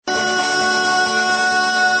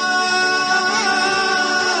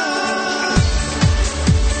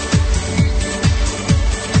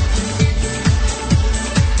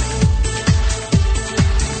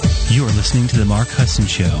Mark Hudson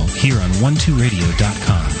Show here on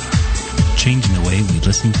 12radio.com. Changing the way we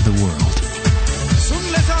listen to the world.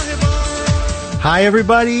 Hi,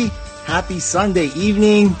 everybody. Happy Sunday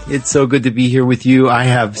evening. It's so good to be here with you. I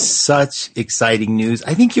have such exciting news.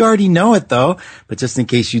 I think you already know it, though, but just in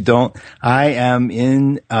case you don't, I am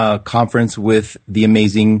in a conference with the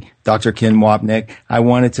amazing Dr. Ken Wapnick. I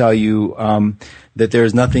want to tell you that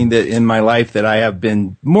there's nothing that in my life that I have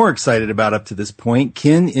been more excited about up to this point.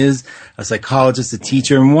 Ken is a psychologist, a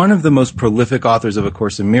teacher, and one of the most prolific authors of A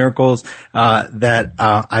Course in Miracles that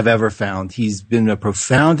I've ever found. He's been a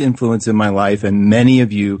profound influence in my life, and many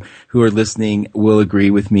of you who are listening will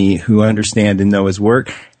agree with me, who understand and know his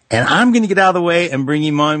work. And I'm going to get out of the way and bring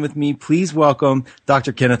him on with me. Please welcome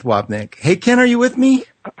Dr. Kenneth Wapnick. Hey, Ken, are you with me?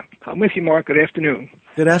 I'm with you, Mark. Good afternoon.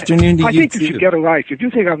 Good afternoon to you, too. I think you should get a life. If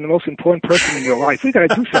you think I'm the most important person in your life, we got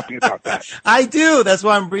to do something about that. I do. That's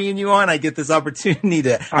why I'm bringing you on. I get this opportunity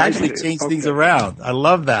to actually change things around. I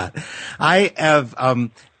love that. I have,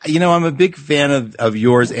 I'm a big fan of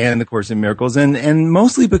yours and the Course in Miracles, and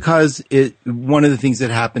mostly because one of the things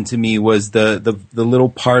that happened to me was the little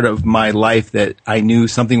part of my life that I knew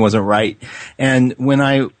something wasn't right. And when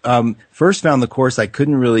I first found the Course, I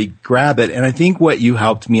couldn't really grab it. And I think what you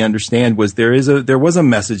helped me understand was there was a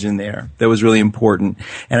message in there that was really important.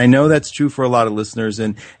 And I know that's true for a lot of listeners.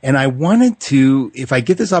 And I wanted to, if I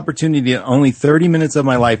get this opportunity, only 30 minutes of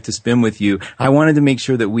my life to spend with you, I wanted to make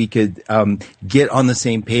sure that we could get on the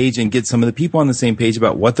same page and get some of the people on the same page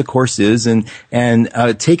about what the Course is and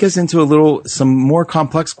take us into some more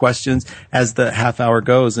complex questions as the half hour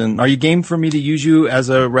goes. And are you game for me to use you as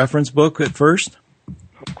a reference book at first?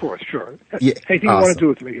 Of course, sure. Yeah, anything you want to do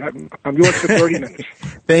with me, I'm yours for 30 minutes.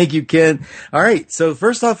 Thank you, Ken. All right. So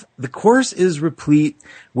first off, the Course is replete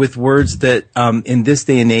with words that in this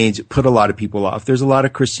day and age put a lot of people off. There's a lot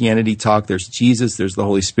of Christianity talk. There's Jesus. There's the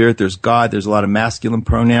Holy Spirit. There's God. There's a lot of masculine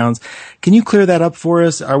pronouns. Can you clear that up for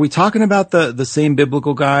us? Are we talking about the same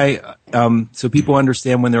biblical guy so people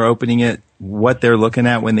understand when they're opening it what they're looking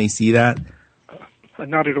at when they see that?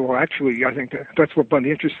 Not at all. Actually, I think that's one of the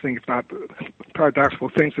interesting, if not paradoxical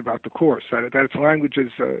things about the Course, that its language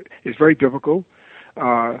is very biblical,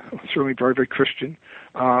 certainly very, very Christian,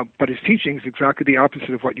 but its teaching is exactly the opposite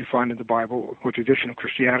of what you find in the Bible or traditional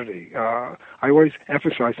Christianity. I always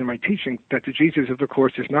emphasize in my teaching that the Jesus of the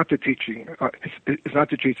Course is not the teaching, is not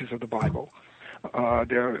the Jesus of the Bible.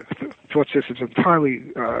 Their thought systems are entirely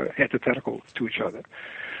antithetical to each other.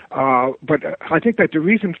 But I think that the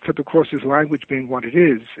reason for the Course's language being what it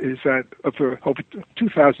is that for over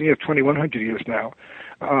 2,000 years, 2,100 years now,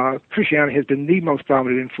 Christianity has been the most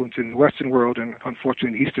dominant influence in the Western world and,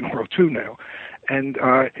 unfortunately, the Eastern world, too, now. And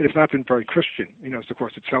it has not been very Christian, as the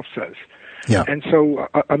Course itself says. Yeah. And so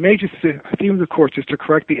a major theme of the Course is to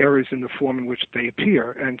correct the errors in the form in which they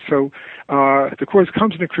appear. And so the Course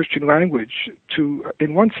comes in a Christian language to,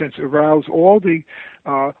 in one sense, arouse all the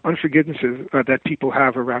unforgivenesses that people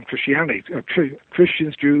have around Christianity,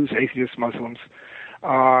 Christians, Jews, atheists, Muslims,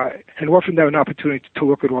 and often they have an opportunity to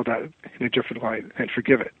look at all that in a different light and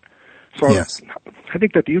forgive it. So yes. I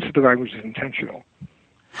think that the use of the language is intentional.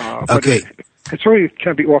 But it certainly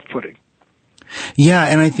can be off-putting. Yeah,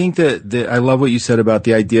 and I think that I love what you said about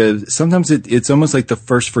the idea of sometimes it's almost like the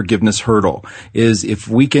first forgiveness hurdle is if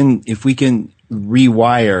we can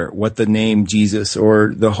rewire what the name Jesus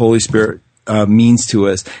or the Holy Spirit means to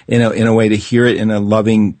us in a way to hear it in a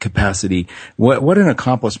loving capacity. What an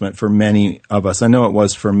accomplishment for many of us. I know it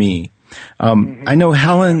was for me. I know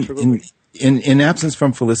Helen in Absence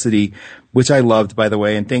from Felicity, which I loved, by the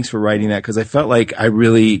way, and thanks for writing that because I felt like I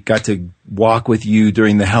really got to walk with you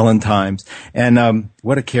during the Helen times. And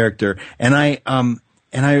what a character! And I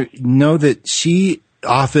know that she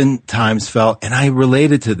oftentimes felt, and I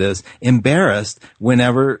related to this, embarrassed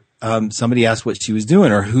whenever somebody asked what she was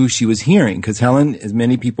doing or who she was hearing. Because Helen, as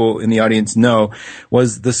many people in the audience know,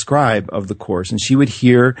 was the scribe of the Course. And she would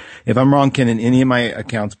hear, if I'm wrong, Ken, in any of my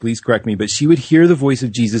accounts, please correct me, but she would hear the voice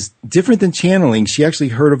of Jesus different than channeling. She actually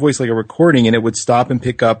heard a voice like a recording, and it would stop and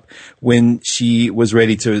pick up when she was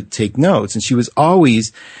ready to take notes. And she was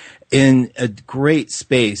always in a great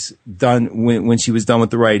space done when she was done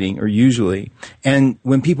with the writing, or usually. And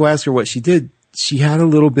when people asked her what she did, she had a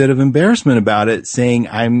little bit of embarrassment about it, saying,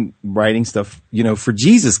 I'm writing stuff, for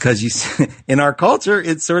Jesus, because in our culture,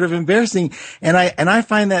 it's sort of embarrassing. And I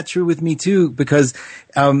find that true with me too, because,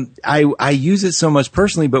 I use it so much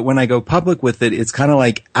personally, but when I go public with it, it's kind of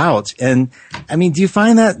like, ouch. And I mean, do you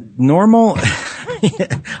find that normal?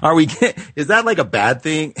 Is that like a bad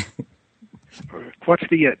thing?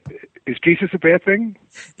 Is Jesus a bad thing?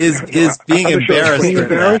 Is being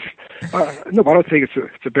embarrassed? No, I don't think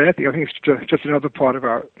it's a bad thing. I think it's just another part of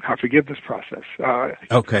our forgiveness process.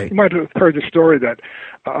 Okay. You might have heard the story that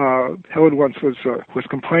Helen once was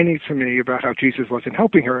complaining to me about how Jesus wasn't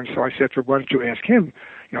helping her, and so I said, "Why don't you ask him?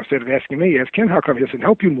 Instead of asking me, ask him how come he doesn't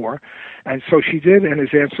help you more." And so she did, and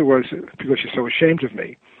his answer was, "Because you're so ashamed of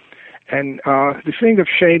me." And the feeling of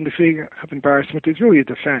shame, the feeling of embarrassment is really a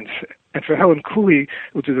defense. And for Helen Cooley,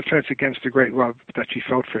 it was a defense against the great love that she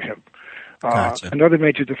felt for him. Gotcha. Another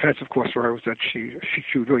major defense, of course, for her was that she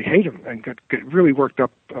would really hate him and get really worked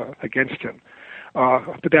up against him.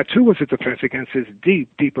 But that, too, was a defense against his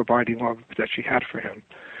deep, abiding love that she had for him.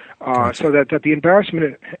 Gotcha. So that the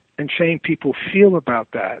embarrassment and shame people feel about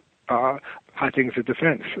that, I think is a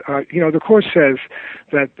defense. The Course says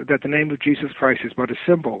that the name of Jesus Christ is but a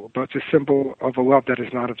symbol, but it's a symbol of a love that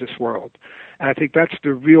is not of this world. And I think that's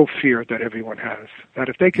the real fear that everyone has, that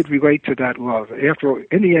if they could relate to that love, after all,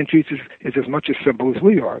 in the end, Jesus is as much a symbol as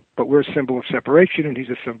we are, but we're a symbol of separation, and he's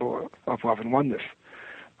a symbol of love and oneness.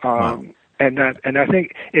 Wow. And I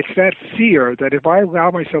think it's that fear that if I allow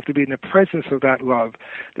myself to be in the presence of that love,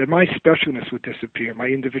 that my specialness would disappear, my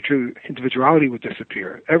individuality would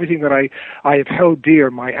disappear. Everything that I have held dear,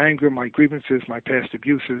 my anger, my grievances, my past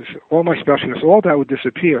abuses, all my specialness, all that would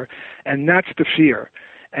disappear. And that's the fear.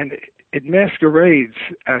 And it masquerades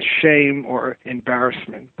as shame or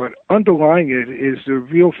embarrassment, but underlying it is the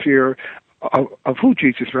real fear of who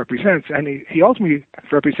Jesus represents. And he ultimately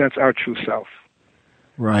represents our true self.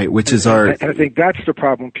 Right, which is our... And I think that's the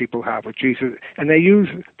problem people have with Jesus. And they use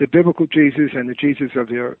the biblical Jesus and the Jesus of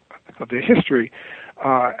their history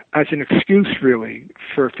as an excuse, really,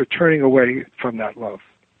 for turning away from that love.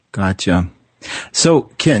 Gotcha.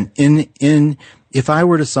 So, Ken, in if I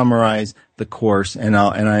were to summarize the Course,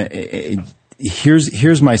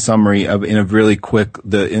 here's my summary in a really quick,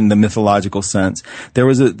 in the mythological sense.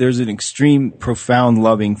 There's an extreme, profound,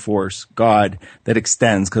 loving force, God, that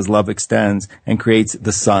extends, because love extends, and creates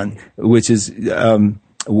the sun, which is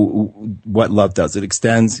what love does. It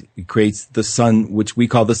extends, it creates the sun, which we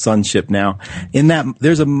call the sonship now. In that,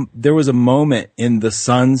 there was a moment in the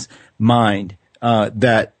son's mind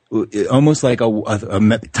that almost like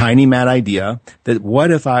a tiny mad idea that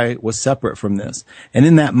what if I was separate from this? And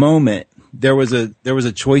in that moment, there was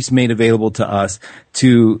a choice made available to us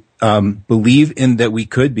to believe in that we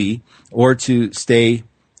could be, or to stay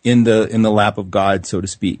in the lap of God, so to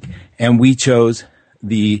speak. And we chose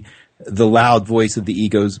the loud voice of the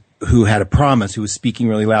egos, who had a promise, who was speaking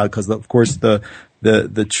really loud, because of course the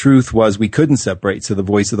truth was we couldn't separate. So the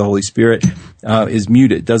voice of the Holy Spirit is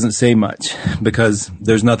muted, doesn't say much, because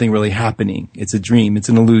there's nothing really happening. It's a dream. It's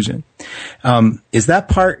an illusion. Is that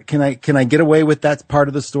part? Can I get away with that part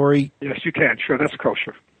of the story? Yes, you can. Sure, that's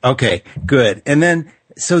kosher. Okay, good. And then,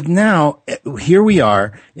 so now here we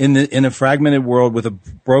are in a fragmented world with a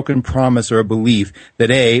broken promise or a belief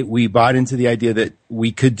that we bought into the idea that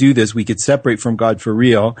we could do this, we could separate from God for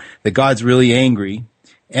real, that God's really angry,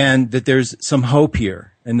 and that there's some hope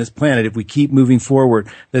here in this planet if we keep moving forward,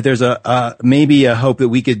 that there's maybe a hope that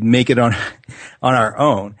we could make it on our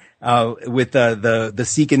own, with the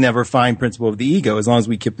seek and never find principle of the ego, as long as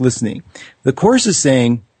we keep listening. The Course is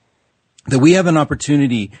saying that we have an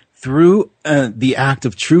opportunity through the act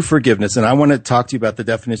of true forgiveness, and I want to talk to you about the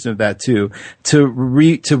definition of that too, to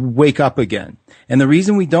wake up again. And the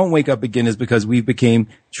reason we don't wake up again is because we became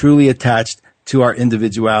truly attached to our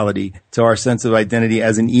individuality, to our sense of identity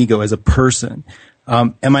as an ego, as a person.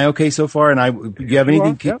 Am I okay so far? And do you have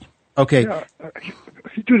anything? Yeah. Okay. Yeah.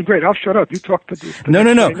 You're doing great. I'll shut up. You talk to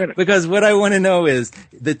No. Because what I want to know is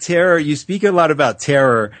the terror. You speak a lot about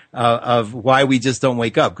terror of why we just don't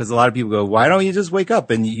wake up. Because a lot of people go, "Why don't you just wake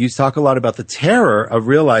up?" And you talk a lot about the terror of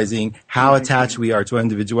realizing how attached we are to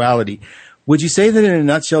individuality. Would you say that in a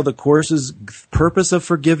nutshell, the Course's purpose of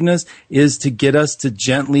forgiveness is to get us to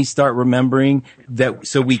gently start remembering that,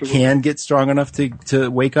 so we can get strong enough to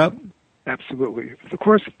wake up? Absolutely. The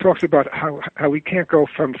Course talks about how we can't go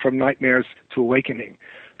from nightmares to awakening,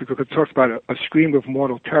 because it talks about a scream of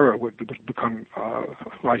mortal terror would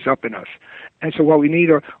rise up in us. And so what we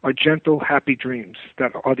need are gentle, happy dreams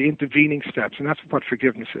that are the intervening steps, and that's what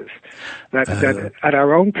forgiveness is. That at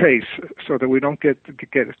our own pace, so that we don't get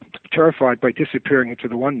terrified by disappearing into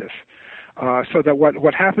the oneness. So that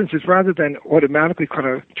what happens is, rather than automatically kind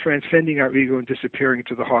of transcending our ego and disappearing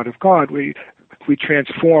into the heart of God, we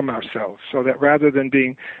transform ourselves, so that rather than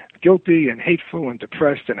being guilty and hateful and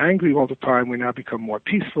depressed and angry all the time, we now become more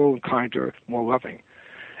peaceful and kinder, more loving.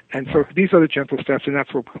 And so these are the gentle steps, and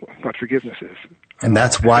that's what forgiveness is. And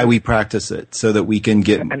that's why we practice it, so that we can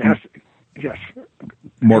get yes,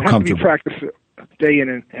 more it has comfortable. To be practiced day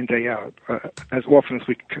in and day out, as often as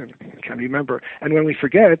we can remember. And when we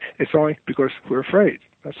forget, it's only because we're afraid.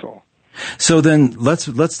 That's all. So then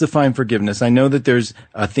let's define forgiveness. I know that there's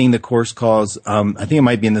a thing the Course calls, I think it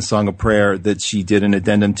might be in the Song of Prayer that she did an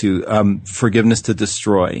addendum to, forgiveness to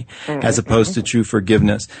destroy, as opposed to true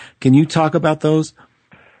forgiveness. Can you talk about those?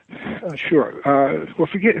 Sure. Well,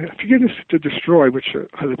 forgiveness to destroy, which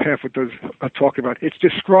the pamphlet does talk about, it's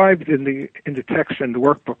described in the text and the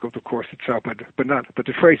workbook of the Course itself, but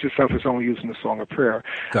the phrase itself is only used in the Song of Prayer.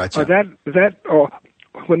 Gotcha.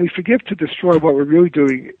 When we forgive to destroy, what we're really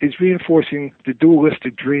doing is reinforcing the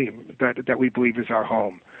dualistic dream that we believe is our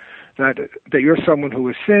home. That you're someone who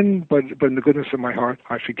has sinned, but in the goodness of my heart,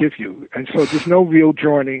 I forgive you. And so there's no real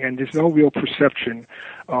joining, and there's no real perception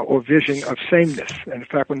or vision of sameness. And in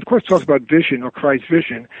fact, when the Course talks about vision or Christ's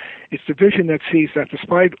vision, it's the vision that sees that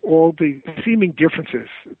despite all the seeming differences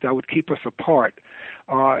that would keep us apart,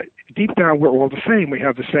 deep down we're all the same. We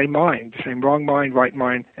have the same mind, the same wrong mind, right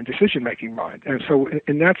mind, and decision-making mind. And so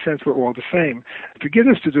in that sense, we're all the same.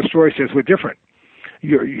 Forgiveness to destroy says we're different.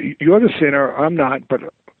 You're the sinner, I'm not, but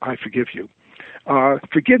I forgive you.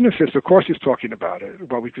 Forgiveness, as the Course is talking about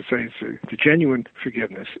it, what we could say is the genuine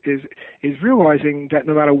forgiveness, is realizing that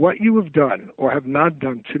no matter what you have done or have not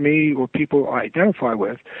done to me or people I identify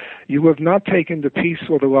with, you have not taken the peace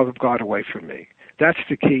or the love of God away from me. That's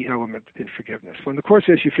the key element in forgiveness. When the Course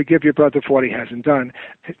says you forgive your brother for what he hasn't done,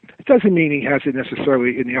 it doesn't mean he hasn't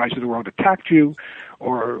necessarily, in the eyes of the world, attacked you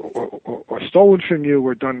or stolen from you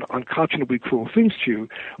or done unconscionably cruel things to you.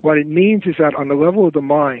 What it means is that on the level of the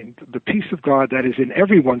mind, the peace of God that is in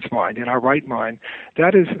everyone's mind, in our right mind,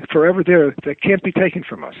 that is forever there, that can't be taken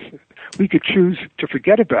from us. We could choose to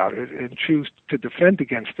forget about it and choose to defend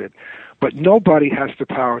against it, but nobody has the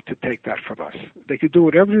power to take that from us. They could do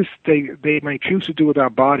whatever they may choose to do with our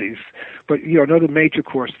bodies, but another major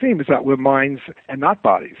Course theme is that we're minds and not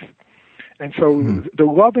bodies. And so the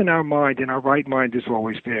love in our mind, in our right mind, is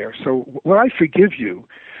always there. So when I forgive you,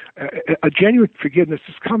 a genuine forgiveness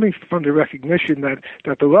is coming from the recognition that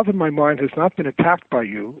the love in my mind has not been attacked by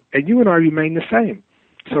you, and you and I remain the same.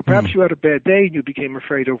 So perhaps you had a bad day and you became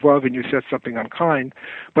afraid of love and you said something unkind,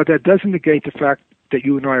 but that doesn't negate the fact that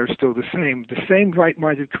you and I are still the same. The same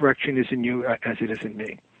right-minded correction is in you as it is in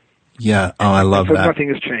me. Yeah. Oh, I love that. So nothing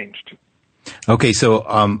has changed. Okay, so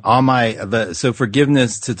so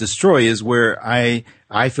forgiveness to destroy is where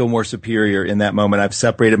I feel more superior in that moment. I've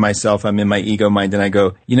separated myself. I'm in my ego mind, and I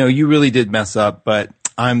go, you really did mess up, but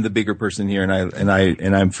I'm the bigger person here,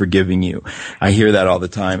 and I'm forgiving you. I hear that all the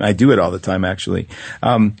time. I do it all the time, actually.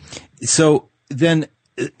 So then.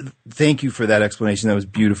 Thank you for that explanation. That was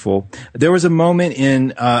beautiful. There was a moment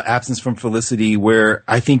in Absence from Felicity where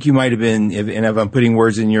I think you might have been, and if I'm putting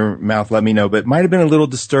words in your mouth, let me know, but might have been a little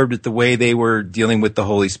disturbed at the way they were dealing with the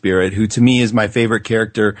Holy Spirit, who to me is my favorite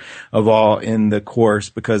character of all in the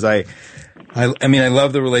Course, because I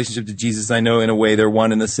love the relationship to Jesus. I know in a way they're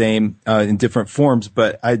one and the same in different forms,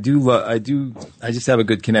 but I just have a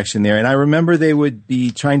good connection there. And I remember they would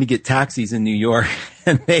be trying to get taxis in New York,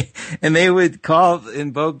 and they would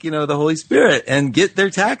invoke the Holy Spirit and get their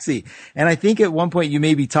taxi. And I think at one point you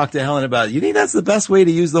maybe talked to Helen about it. You think that's the best way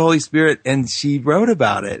to use the Holy Spirit? And she wrote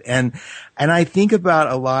about it. And I think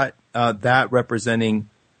about a lot that representing.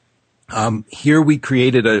 Here we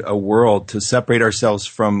created a world to separate ourselves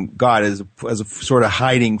from God as a sort of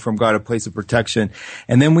hiding from God, a place of protection.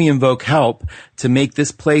 And then we invoke help to make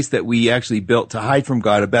this place that we actually built to hide from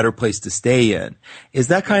God a better place to stay in. Is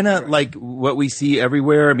that kind of like what we see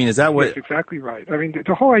everywhere? I mean, is that what? That's exactly right. I mean,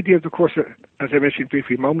 the whole idea of the Course, as I mentioned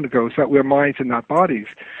briefly a moment ago, is that we're minds and not bodies.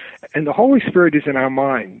 And the Holy Spirit is in our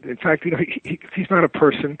mind. In fact, he's not a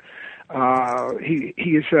person. He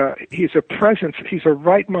is a presence. He's a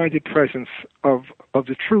right-minded presence of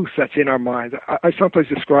the truth that's in our mind. I sometimes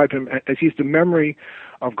describe him as he's the memory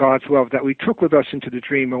of God's love that we took with us into the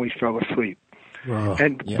dream when we fell asleep. Wow.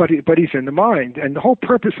 But he's in the mind, and the whole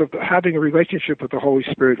purpose of having a relationship with the Holy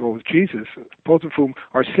Spirit or with Jesus, both of whom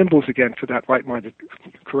are symbols again for that right-minded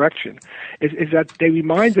correction, is that they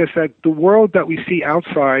remind us that the world that we see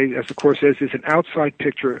outside, as the Course says, is an outside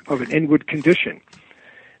picture of an inward condition.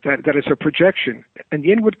 That is a projection. And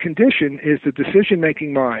the inward condition is the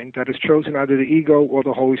decision-making mind that has chosen either the ego or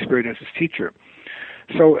the Holy Spirit as its teacher.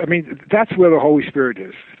 So, I mean, that's where the Holy Spirit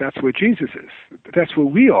is. That's where Jesus is. That's where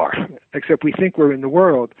we are, except we think we're in the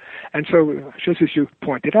world. And so, just as you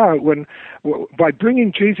pointed out, by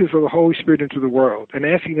bringing Jesus or the Holy Spirit into the world and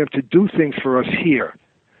asking them to do things for us here,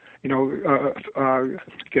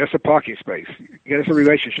 get us a parking space, get us a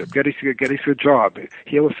relationship, get us a job,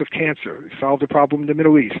 heal us of cancer, solve the problem in the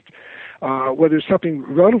Middle East. whether it's something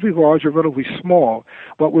relatively large or relatively small,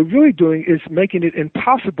 what we're really doing is making it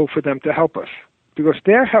impossible for them to help us. Because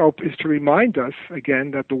their help is to remind us,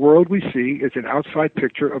 again, that the world we see is an outside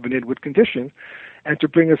picture of an inward condition, and to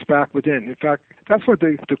bring us back within. In fact, that's what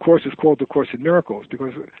the Course is called, the Course in Miracles,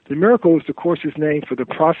 because the miracle is the Course's name for the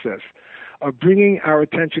process of bringing our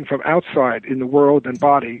attention from outside in the world and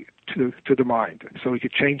body to the mind, so we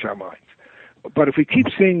could change our minds. But if we keep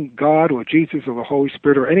seeing God or Jesus or the Holy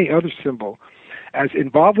Spirit or any other symbol as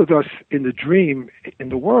involved with us in the dream in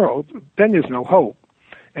the world, then there's no hope.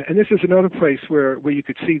 And this is another place where you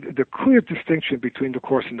could see the clear distinction between the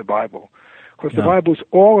Course and the Bible. Because the Bible is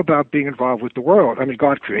all about being involved with the world. I mean,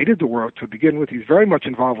 God created the world to begin with. He's very much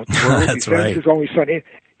involved with the world. He sends His only Son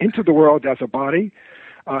into the world as a body.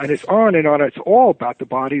 And it's on and on. It's all about the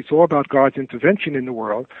body. It's all about God's intervention in the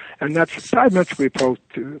world. And that's diametrically opposed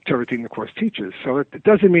to everything the Course teaches. So it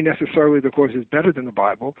doesn't mean necessarily the Course is better than the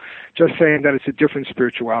Bible, just saying that it's a different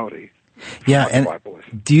spirituality. Yeah, and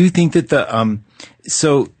do you think that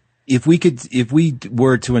so if we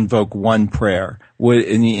were to invoke one prayer, would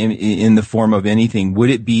in the form of anything,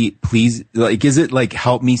 would it be please, like, is it like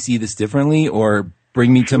help me see this differently, or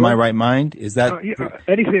bring me to my right mind? Is that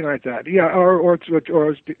anything like that? Yeah, or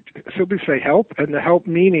simply say help, and the help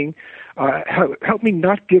meaning help me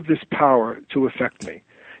not give this power to affect me.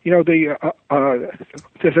 You know,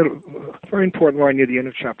 there's a very important line near the end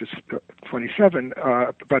of chapter 27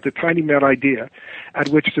 about the tiny mad idea at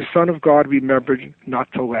which the Son of God remembered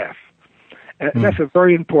not to laugh. And that's a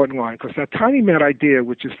very important line, because that tiny mad idea,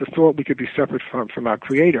 which is the thought we could be separate from our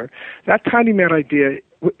Creator, that tiny mad idea,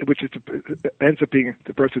 which ends up being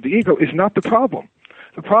the birth of the ego, is not the problem.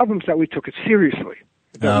 The problem is that we took it seriously.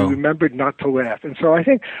 That we remembered not to laugh. And so I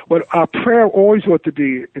think what our prayer always ought to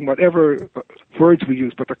be, in whatever words we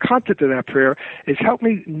use, but the content of that prayer is help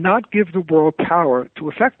me not give the world power to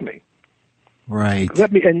affect me. Right.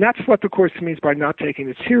 And that's what the Course means by not taking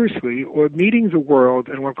it seriously, or meeting the world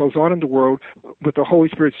and what goes on in the world with the Holy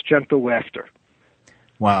Spirit's gentle laughter.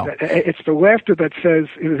 Wow. It's the laughter that says,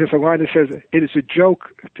 there's a line that says, it is a joke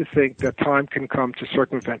to think that time can come to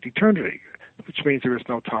circumvent eternity, which means there is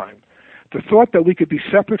no time. The thought that we could be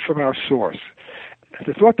separate from our source,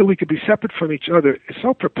 the thought that we could be separate from each other is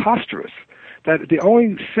so preposterous that the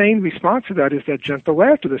only sane response to that is that gentle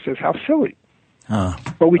laughter that says, how silly.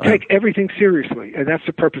 But we take everything seriously, and that's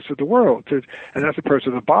the purpose of the world, and that's the purpose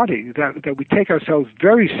of the body, that we take ourselves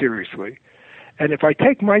very seriously. And if I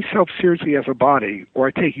take myself seriously as a body, or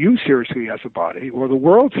I take you seriously as a body, or the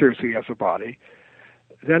world seriously as a body,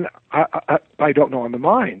 then I don't know I'm the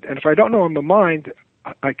mind. And if I don't know I'm the mind,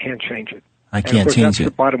 I can't change it. I can't change it. That's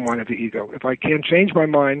the bottom line of the ego. If I can't change my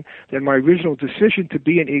mind, then my original decision to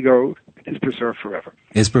be an ego is preserved forever.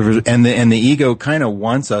 And the ego kind of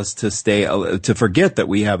wants us to to forget that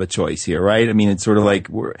we have a choice here, right? I mean, it's sort of like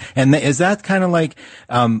is that kind of like,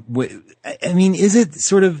 I mean, is it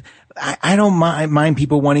sort of, I don't mind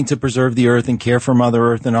people wanting to preserve the earth and care for Mother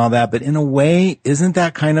Earth and all that, but in a way, isn't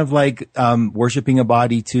that kind of like, worshiping a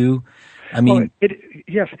body too? I mean,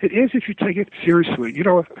 yes, it is if you take it seriously. You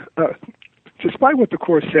know, despite what the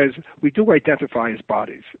Course says, we do identify as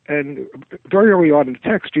bodies. And very early on in the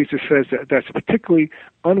text, Jesus says that that's a particularly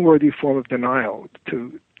unworthy form of denial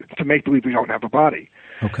to make believe we don't have a body.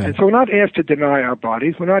 Okay. And so we're not asked to deny our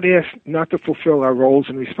bodies. We're not asked not to fulfill our roles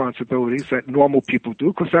and responsibilities that normal people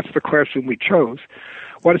do, because that's the classroom we chose.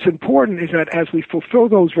 What is important is that as we fulfill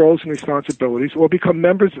those roles and responsibilities, or become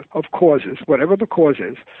members of causes, whatever the cause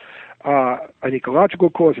is, an ecological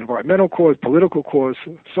cause, environmental cause, political cause,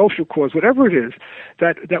 social cause, whatever it is,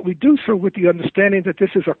 that we do so with the understanding that this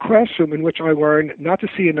is a classroom in which I learn not to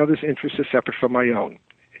see another's interests as separate from my own.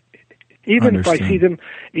 Even if I see them,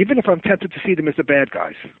 even if I'm tempted to see them as the bad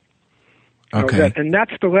guys. Okay. And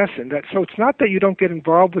that's the lesson. So it's not that you don't get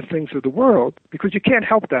involved with things of the world, because you can't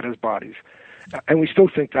help that as bodies. And we still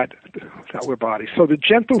think that we're bodies. So the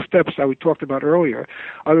gentle steps that we talked about earlier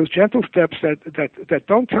are those gentle steps that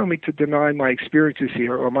don't tell me to deny my experiences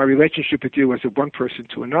here or my relationship with you as a one person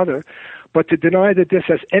to another, but to deny that this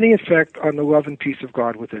has any effect on the love and peace of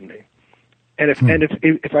God within me. And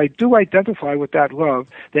if I do identify with that love,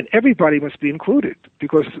 then everybody must be included,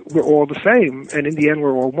 because we're all the same, and in the end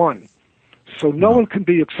we're all one. So no one can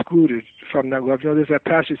be excluded from that love. You know, there's that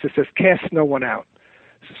passage that says, "Cast no one out."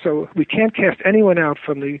 So we can't cast anyone out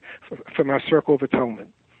from our circle of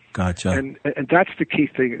atonement. Gotcha. And that's the key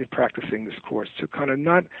thing in practicing this course, to kind of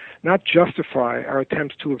not justify our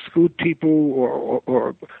attempts to exclude people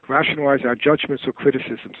or rationalize our judgments or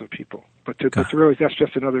criticisms of people, but to realize that's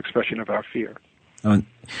just another expression of our fear.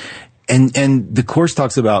 And the Course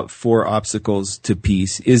talks about 4 obstacles to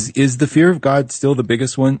peace. Is the fear of God still the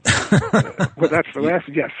biggest one? Well, that's the last.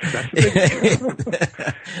 Yes, that's the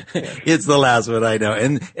biggest. It's the last one, I know.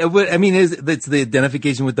 And I mean, it's the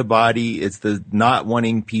identification with the body. It's the not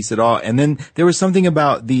wanting peace at all. And then there was something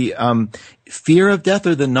about the fear of death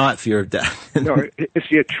or the not fear of death. No, it's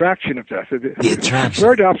the attraction of death. The attraction. The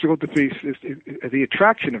third obstacle to peace is the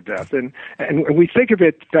attraction of death, and we think of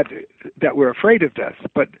it that we're afraid of death,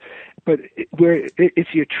 but it's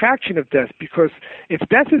the attraction of death, because if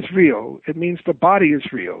death is real, it means the body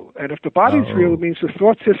is real. And if the body is real, it means the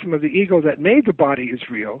thought system of the ego that made the body is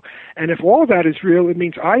real. And if all that is real, it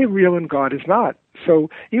means I am real and God is not. So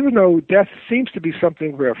even though death seems to be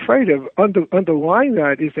something we're afraid of, underlying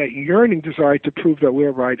that is that yearning desire to prove that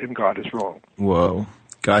we're right and God is wrong. Whoa.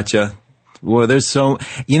 Gotcha. Well, there's so,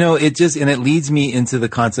 and it leads me into the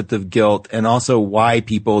concept of guilt and also why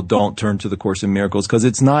people don't turn to the Course in Miracles, because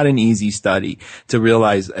it's not an easy study to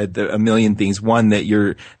realize a million things. One, that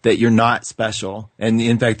you're not special, and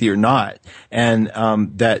in fact, that you're not, and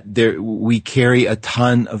that we carry a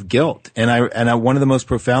ton of guilt. And I one of the most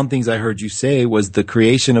profound things I heard you say was the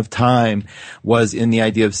creation of time was in the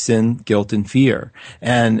idea of sin, guilt, and fear.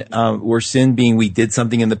 And where sin being we did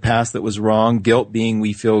something in the past that was wrong, guilt being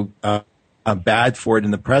we feel bad for it in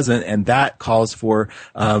the present, and that calls for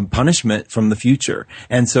punishment from the future.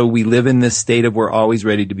 And so we live in this state of we're always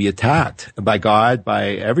ready to be attacked by God,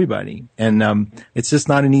 by everybody, and it's just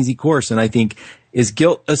not an easy course. And I think is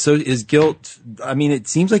guilt. I mean, it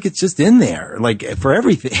seems like it's just in there, like for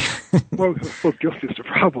everything. well, guilt is the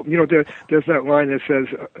problem. There's that line that says,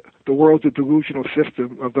 "The world's a delusional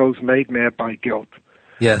system of those made mad by guilt."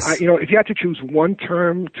 Yes. If you had to choose one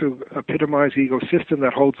term to epitomize the ego system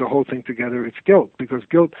that holds the whole thing together, it's guilt. Because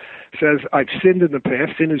guilt says, I've sinned in the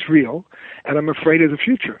past, sin is real, and I'm afraid of the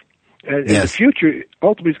future. And the future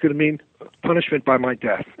ultimately is going to mean punishment by my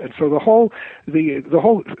death. And so the whole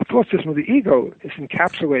thought system of the ego is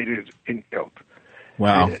encapsulated in guilt.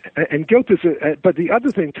 Wow. And guilt is but the other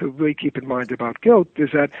thing to really keep in mind about guilt is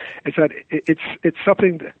that it's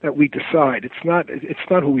something that we decide. It's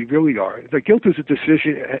not who we really are. The guilt is a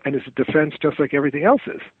decision and is a defense, just like everything else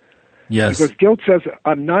is. Yes. Because guilt says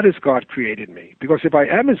I'm not as God created me. Because if I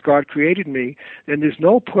am as God created me, then there's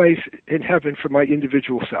no place in heaven for my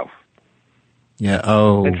individual self. Yeah.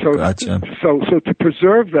 Oh, and so, gotcha. So to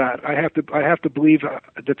preserve that, I have to believe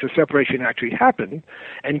that the separation actually happened,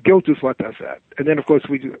 and guilt is what does that. And then, of course,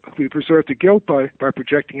 we preserve the guilt by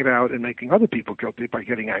projecting it out and making other people guilty by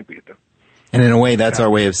getting angry at them. And in a way, that's our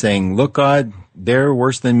way of saying, "Look, God, they're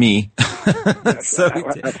worse than me, so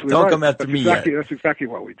don't come after me yet." That's exactly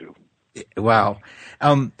what we do. Wow.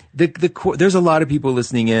 There's a lot of people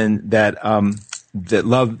listening in that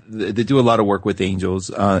do a lot of work with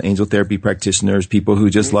angels, angel therapy practitioners, people who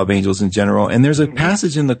just love angels in general. And there's a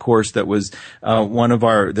passage in the Course that was, a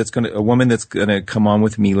woman that's gonna come on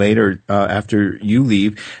with me later, after you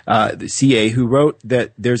leave, the CA, who wrote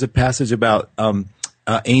that there's a passage about,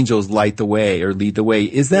 angels light the way or lead the way.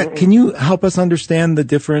 Is that, can you help us understand the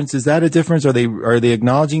difference? Is that a difference? Are they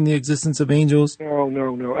acknowledging the existence of angels?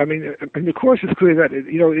 No. I mean, the Course is clear that,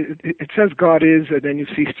 it says God is, and then you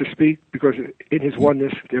cease to speak, because in His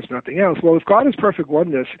oneness, there's nothing else. Well, if God is perfect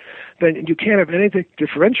oneness, then you can't have anything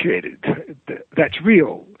differentiated that's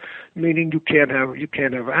real. Meaning you can't have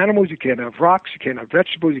animals, you can't have rocks, you can't have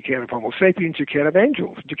vegetables, you can't have Homo sapiens, you can't have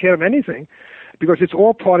angels, you can't have anything, because it's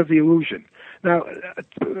all part of the illusion. Now,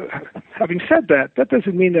 having said that, that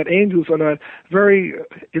doesn't mean that angels are not very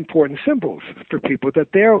important symbols for people,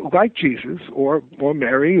 that they're like Jesus or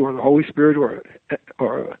Mary or the Holy Spirit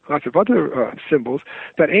or lots of other symbols,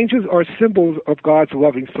 that angels are symbols of God's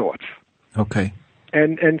loving thoughts. Okay.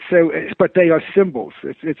 And so, but they are symbols.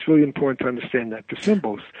 It's really important to understand that they're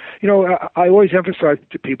symbols. I always emphasize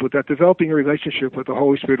to people that developing a relationship with the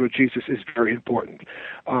Holy Spirit or Jesus is very important.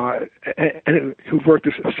 And who've worked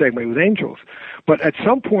the same way with angels. But at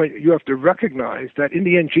some point, you have to recognize that in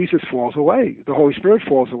the end, Jesus falls away. The Holy Spirit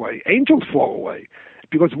falls away. Angels fall away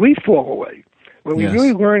because we fall away. When we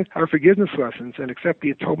really learn our forgiveness lessons and accept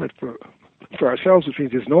the atonement for ourselves, which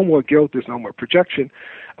means there's no more guilt, there's no more projection,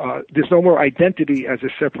 there's no more identity as a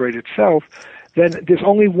separated self, then there's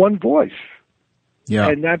only one voice. Yeah.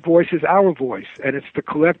 And that voice is our voice, and it's the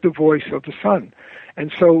collective voice of the Son.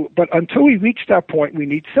 And so, but until we reach that point, we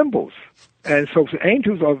need symbols. And so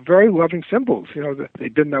angels are very loving symbols.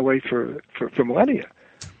 They've been that way for millennia.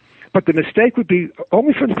 But the mistake would be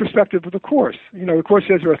only from the perspective of the Course. The Course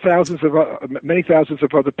says there are many thousands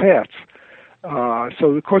of other paths. So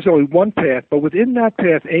of course only one path, but within that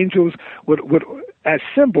path, angels would as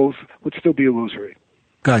symbols would still be illusory.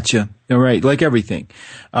 Gotcha. All right, like everything.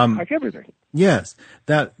 Like everything. Yes,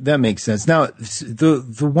 that makes sense. Now,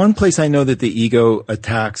 the one place I know that the ego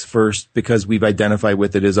attacks first, because we've identified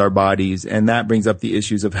with it, is our bodies, and that brings up the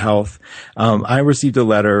issues of health. I received a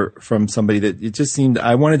letter from somebody that it just seemed,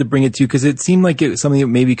 I wanted to bring it to you because it seemed like it was something that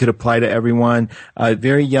maybe could apply to everyone. A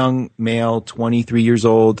very young male, 23 years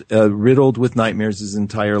old, riddled with nightmares his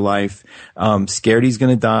entire life, scared he's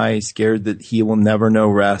going to die, scared that he will never know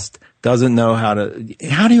rest, doesn't know how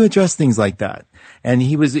do you address things like that? And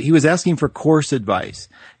he was asking for course advice,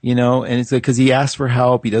 and it's like, cause he asked for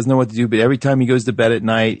help. He doesn't know what to do, but every time he goes to bed at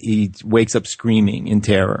night, he wakes up screaming in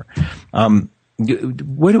terror.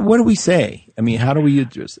 What do we say? I mean, how do we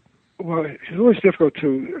address it? Well, it's always difficult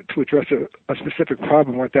to address a specific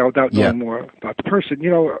problem without knowing more about the person.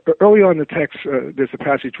 Early on in the text, there's a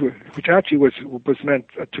passage which actually was meant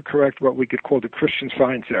to correct what we could call the Christian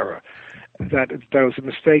Science error, that was a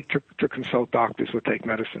mistake to consult doctors or take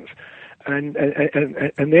medicines. And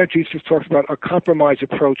there Jesus talks about a compromise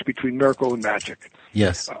approach between miracle and magic.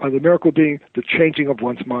 Yes. The miracle being the changing of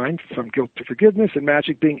one's mind from guilt to forgiveness, and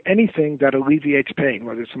magic being anything that alleviates pain,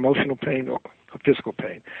 whether it's emotional pain or physical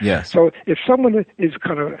pain. Yes. So if someone is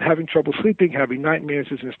kind of having trouble sleeping, having nightmares,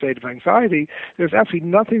 is in a state of anxiety, there's absolutely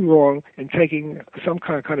nothing wrong in taking some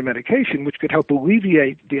kind of medication which could help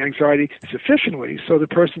alleviate the anxiety sufficiently so the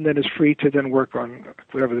person then is free to then work on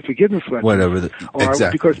whatever the forgiveness level is.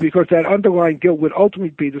 Exactly. Because that underlying guilt would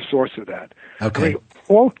ultimately be the source of that. Okay. I mean,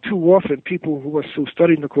 all too often, people who are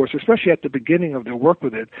studying the Course, especially at the beginning of their work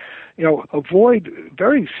with it, avoid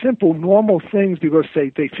very simple, normal things because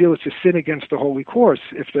they feel it's a sin against the Holy Course.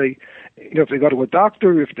 If they go to a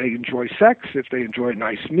doctor, if they enjoy sex, if they enjoy a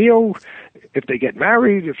nice meal, if they get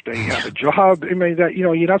married, if they have a job, I mean, that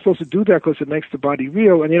you're not supposed to do that because it makes the body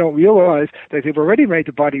real, and they don't realize that they've already made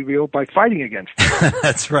the body real by fighting against it.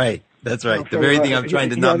 That's right. That's right. The very thing I'm trying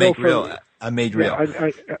to not make real, I made real.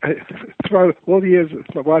 I throughout all the years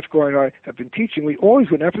my wife and I have been teaching, we always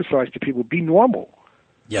would emphasize to people, be normal.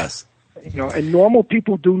 Yes. And normal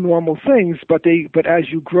people do normal things, but as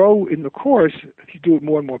you grow in the Course, you do it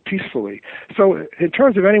more and more peacefully. So in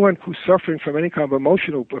terms of anyone who's suffering from any kind of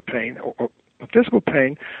emotional pain or physical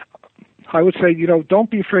pain, I would say, don't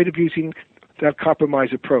be afraid of using that compromise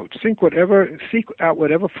approach. Seek out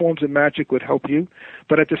whatever forms of magic would help you,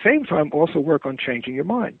 but at the same time also work on changing your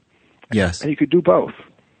mind. Yes. And you could do both.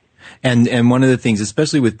 And one of the things,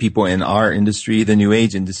 especially with people in our industry, the New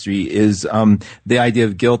Age industry, is the idea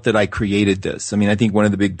of guilt that I created this. I mean, I think one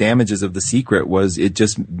of the big damages of The Secret was it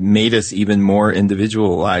just made us even more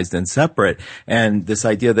individualized and separate. And this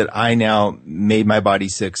idea that I now made my body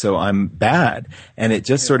sick, so I'm bad. And it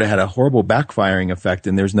just sort of had a horrible backfiring effect.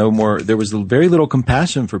 And there was very little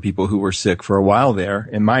compassion for people who were sick for a while there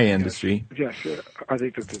in my industry. Yes, I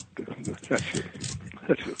think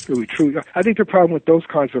that's really true. I think the problem with those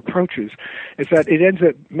kinds of approaches is that it ends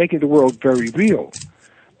up making the world very real.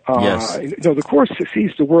 Yes. The Course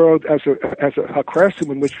sees the world as a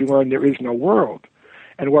classroom in which we learn there is no world.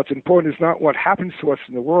 And what's important is not what happens to us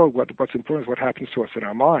in the world. What's important is what happens to us in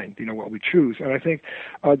our mind, what we choose. And I think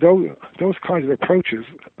those kinds of approaches,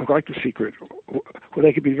 like The Secret, where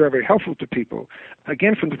they can be very, very helpful to people,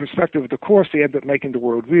 again, from the perspective of the Course, they end up making the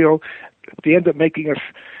world real. They end up making us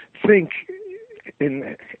think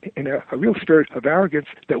in a real spirit of arrogance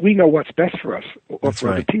that we know what's best for us or That's for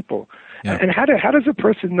right. other people. Yeah. And how does a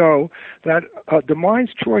person know that the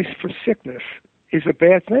mind's choice for sickness is a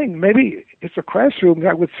bad thing? Maybe it's a classroom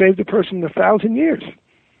that would save the person 1,000 years.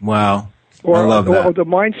 Wow. I love that. Or the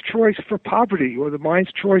mind's choice for poverty, or the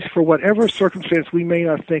mind's choice for whatever circumstance we may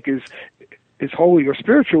not think is holy or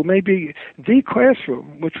spiritual, may be the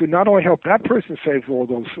classroom, which would not only help that person save all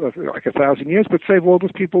those, 1,000 years, but save all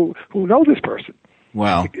those people who know this person.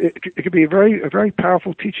 Wow. It could be a very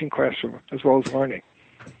powerful teaching classroom as well as learning.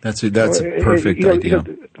 That's a perfect idea.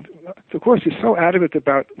 The Course is so adamant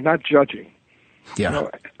about not judging. Yeah.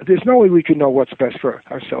 There's no way we can know what's best for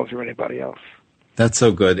ourselves or anybody else. That's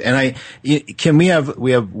so good. And we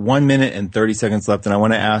have 1 minute and 30 seconds left, and I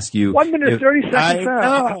want to ask you. 1 minute and 30 seconds.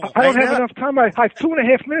 I don't have enough time. I have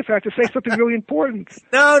 2.5 minutes. I have to say something really important.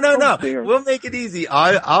 No. We'll make it easy.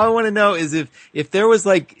 All I want to know is if there was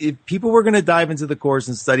if people were going to dive into the Course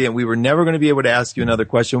and study it, and we were never going to be able to ask you another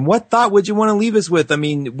question, what thought would you want to leave us with? I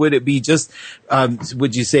mean, would it be just,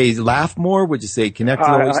 would you say laugh more? Would you say connect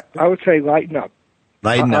to the I would say lighten up.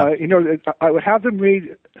 Lighten up. I would have them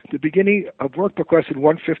read the beginning of workbook lesson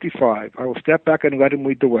 155. I will step back and let him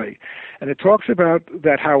lead the way. And it talks about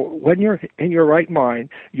that how when you're in your right mind,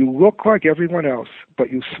 you look like everyone else,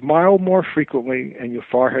 but you smile more frequently and your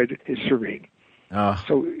forehead is serene.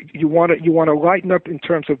 So you want to lighten up in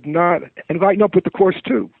terms of lighten up with the Course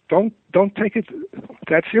too. don't take it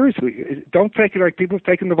that seriously. Don't take it like people have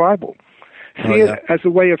taken the Bible. See it as a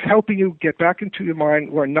way of helping you get back into your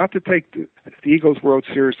mind, learn not to take the ego's world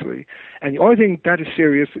seriously. And the only thing that is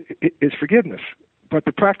serious is forgiveness. But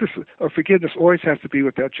the practice of forgiveness always has to be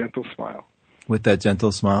with that gentle smile. With that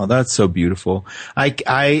gentle smile. That's so beautiful.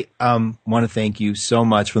 I want to thank you so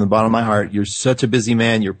much from the bottom of my heart. You're such a busy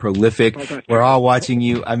man. You're prolific. We're all watching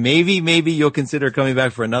you. Maybe you'll consider coming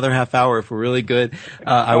back for another half hour if we're really good.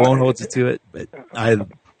 I won't hold you to it, but I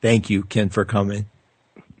thank you, Ken, for coming.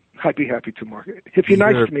 I'd be happy to, Mark. If you're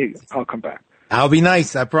nice to me, I'll come back. I'll be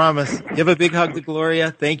nice, I promise. Give a big hug to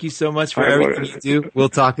Gloria. Thank you so much for everything you do. We'll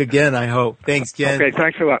talk again, I hope. Thanks, Ken. Okay,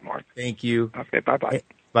 thanks a lot, Mark. Thank you. Okay, bye-bye.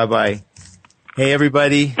 Bye-bye. Hey,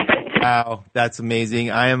 everybody. Wow, that's amazing.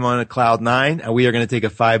 I am on a cloud 9, and we are going to take a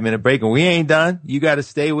 5-minute break, and we ain't done. You got to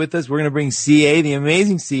stay with us. We're going to bring CA, the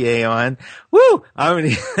amazing CA, on. Woo! I'm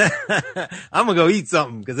going to go eat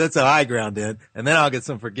something because that's how I ground in, and then I'll get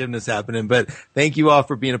some forgiveness happening. But thank you all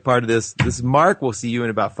for being a part of this. This is Mark. We'll see you in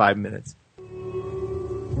about 5 minutes.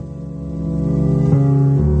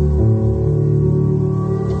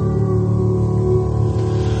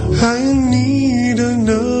 I need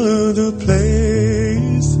another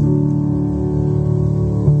place.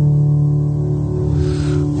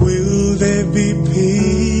 Will there be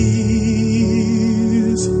peace?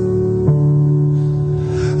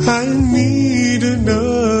 I need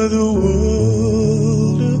another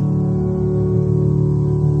world.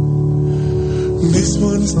 This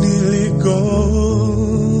one's nearly gone.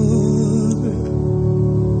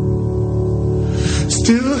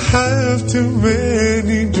 Still have too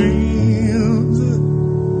many dreams.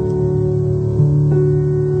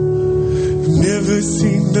 Never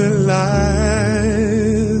seen the light.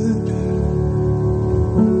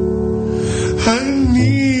 I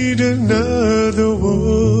need another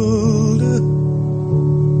world,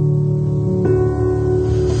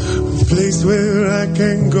 a place where I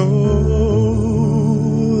can go.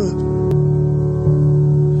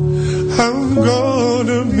 I'm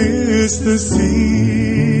gonna miss the sea.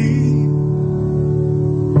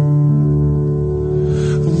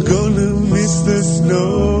 I'm gonna miss the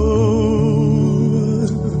snow.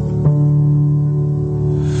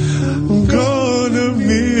 I'm gonna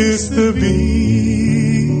miss the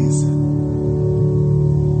bees.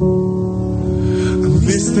 I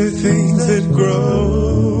miss the things that grow.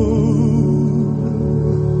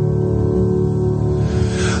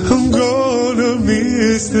 I'm gonna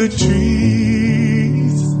miss the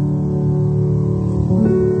trees.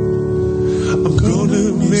 I'm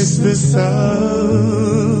gonna miss the sun.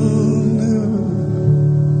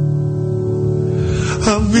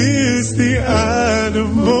 I miss the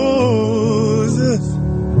animals.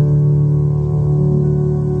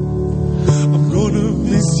 I'm gonna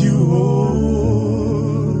miss you all.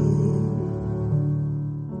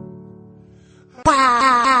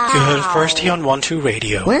 You heard it first here on 1-2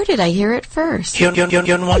 Radio. Where did I hear it first? Here on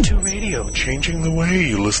 1-2 Radio, changing the way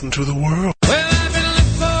you listen to the world. Well, I've been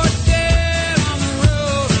looking for a day on the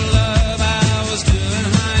road to love. I was doing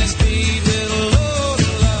high speed with a load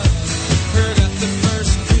of love. Forgot the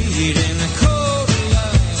first beat in the code of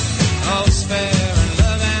love. All's fair in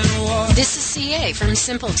love and war. This is CA from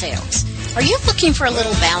Simple Tales. Are you looking for a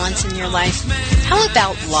little balance in your life? How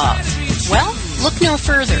about love? Well, look no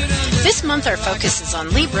further. This month our focus is on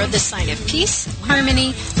Libra, the sign of peace,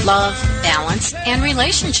 harmony, love, balance, and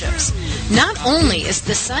relationships. Not only is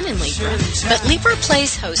the sun in Libra, but Libra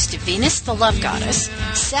plays host to Venus, the love goddess,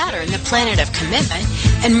 Saturn, the planet of commitment,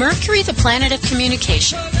 and Mercury, the planet of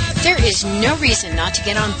communication. There is no reason not to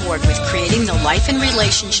get on board with creating the life and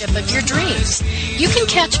relationship of your dreams. You can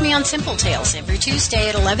catch me on Simple Tales every Tuesday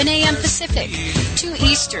at 11 a.m. Pacific, 2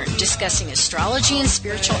 Eastern, discussing astrology and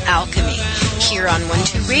spiritual alchemy. Here on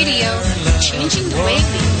 1-2 Radio, changing the way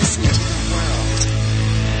we listen to the world.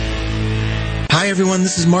 Hi, everyone.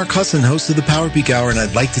 This is Mark Husson, host of the Power Peak Hour, and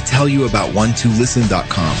I'd like to tell you about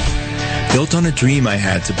 12listen.com. Built on a dream I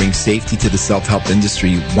had to bring safety to the self-help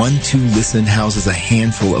industry, 12listen houses a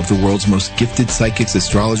handful of the world's most gifted psychics,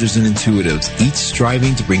 astrologers, and intuitives, each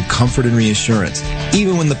striving to bring comfort and reassurance,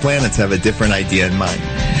 even when the planets have a different idea in mind.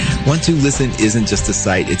 12listen isn't just a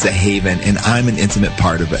site, it's a haven, and I'm an intimate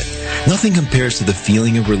part of it. Nothing compares to the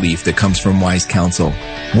feeling of relief that comes from wise counsel.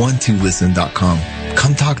 12listen.com.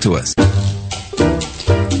 Come talk to us.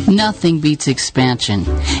 Nothing beats expansion,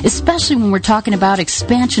 especially when we're talking about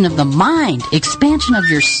expansion of the mind, expansion of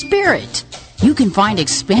your spirit. You can find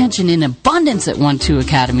expansion in abundance at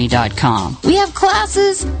 12academy.com. We have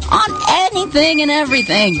classes on anything and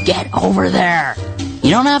everything. Get over there. You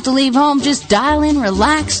don't have to leave home. Just dial in,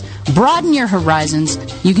 relax, Broaden your horizons.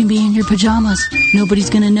 You can be in your pajamas. Nobody's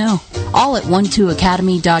going to know. All at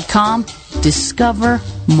 12academy.com. Discover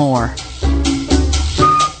more.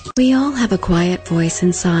 We all have a quiet voice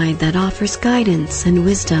inside that offers guidance and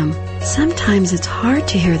wisdom. Sometimes it's hard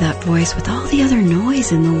to hear that voice with all the other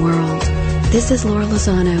noise in the world. This is Laura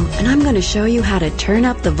Lozano, and I'm going to show you how to turn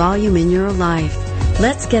up the volume in your life.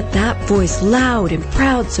 Let's get that voice loud and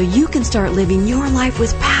proud so you can start living your life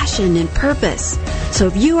with passion and purpose. So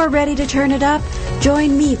if you are ready to turn it up,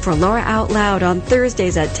 join me for Laura Out Loud on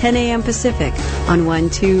Thursdays at 10 a.m. Pacific on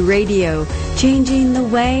 12 Radio, changing the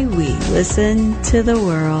way we listen to the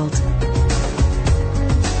world.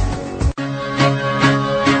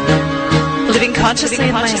 Living consciously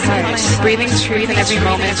in my heart, breathing truth in every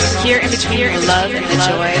moment, here in between the love and the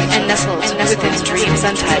joy, and nestled within dreams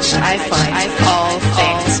untouched, I find all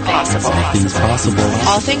things possible.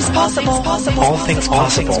 All things possible. All things possible. All things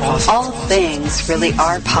possible. All things really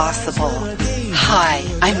are possible. Hi,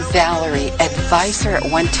 I'm Valerie, advisor at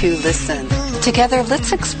 12 Listen. Together,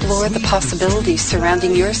 let's explore the possibilities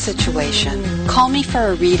surrounding your situation. Call me for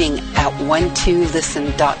a reading at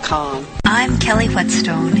 12listen.com. I'm Kelly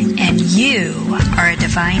Whetstone, and you are a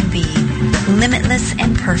divine being, limitless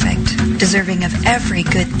and perfect, deserving of every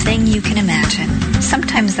good thing you can imagine.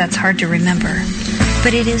 Sometimes that's hard to remember,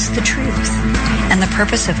 but it is the truth. And the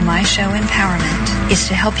purpose of my show, Empowerment, is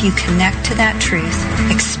to help you connect to that truth,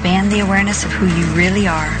 expand the awareness of who you really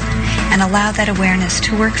are, and allow that awareness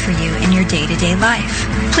to work for you in your day-to-day life.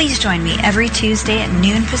 Please join me every Tuesday at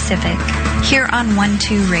noon Pacific here on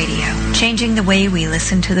 12 Radio, changing the way we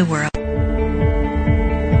listen to the world.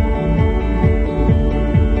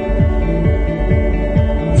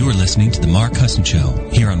 You're listening to The Mark Husson Show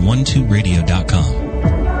here on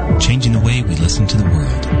 12radio.com, changing the way we listen to the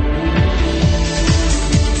world.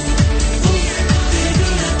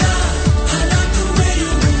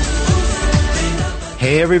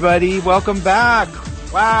 Hey everybody, welcome back.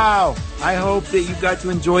 Wow. I hope that you got to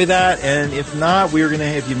enjoy that. And if not,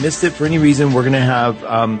 if you missed it for any reason, we're going to have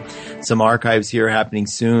some archives here happening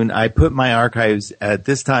soon. I put my archives at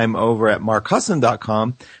this time over at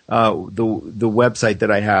markhusson.com, the website that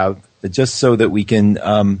I have, just so that we can,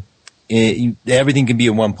 everything can be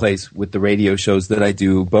in one place with the radio shows that I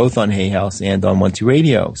do, both on Hay House and on 12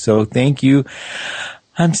 Radio. So thank you.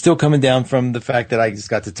 I'm still coming down from the fact that I just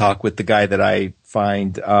got to talk with the guy that I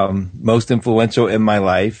find most influential in my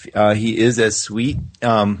life. He is as sweet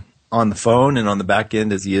on the phone and on the back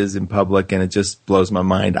end as he is in public, and it just blows my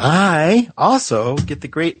mind. I also get the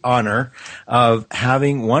great honor of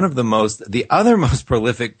having the other most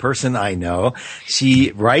prolific person I know.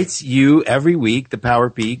 She writes you every week, the Power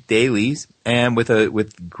Peak dailies, and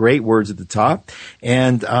with great words at the top.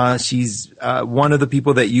 And she's one of the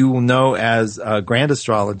people that you will know as a grand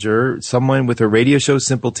astrologer, someone with her radio show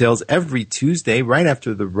Simple Tales every Tuesday right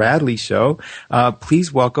after the Radley show.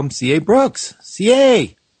 Please welcome C.A. Brooks.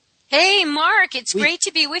 C.A. Hey, Mark, it's great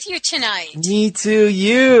to be with you tonight. Me too,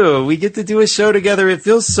 you. We get to do a show together. It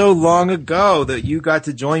feels so long ago that you got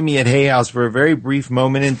to join me at Hay House for a very brief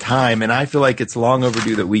moment in time, and I feel like it's long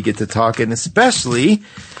overdue that we get to talk, and especially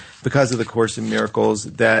because of the Course in Miracles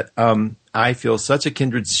that I feel such a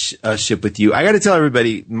kindred ship with you. I got to tell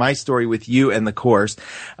everybody my story with you and the Course.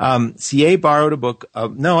 CA borrowed a book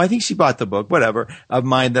I think she bought the book, whatever, of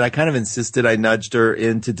mine that I kind of insisted I nudged her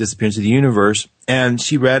into Disappearance of the Universe. And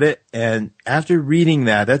she read it. And after reading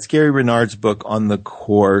that's Gary Renard's book on the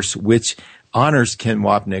Course, which honors Ken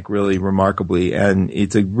Wapnick really remarkably, and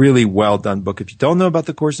it's a really well done book. If you don't know about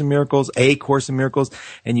the Course in Miracles, A Course in Miracles,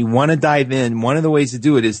 and you want to dive in, one of the ways to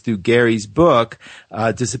do it is through Gary's book,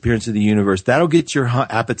 Disappearance of the Universe. That'll get your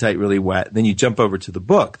appetite really wet. Then you jump over to the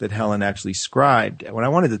book that Helen actually scribed. When I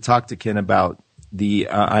wanted to talk to Ken about the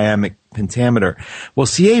iambic pentameter, well,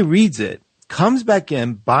 CA reads it, comes back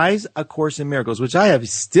in, buys A Course in Miracles, which I have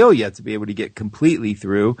still yet to be able to get completely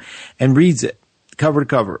through, and reads it cover to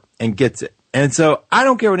cover and gets it. And so I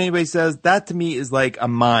don't care what anybody says. That to me is like a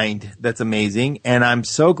mind that's amazing. And I'm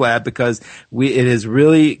so glad because it has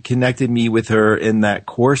really connected me with her in that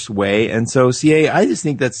Course way. And so CA, I just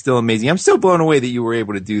think that's still amazing. I'm still blown away that you were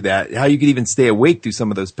able to do that. How you could even stay awake through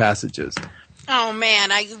some of those passages. Oh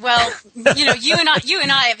man, you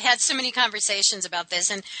and I have had so many conversations about this,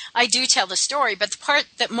 and I do tell the story, but the part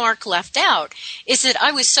that Mark left out is that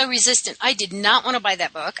I was so resistant. I did not want to buy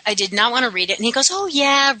that book. I did not want to read it. And he goes, "Oh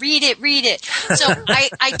yeah, read it. So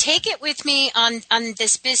I take it with me on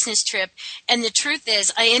this business trip, and the truth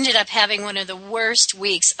is I ended up having one of the worst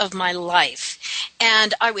weeks of my life.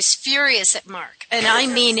 And I was furious at Mark. And I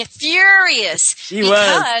mean furious.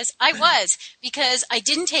 Because I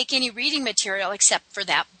didn't take any reading material tutorial except for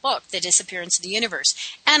that book, The Disappearance of the Universe.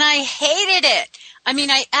 And I hated it. I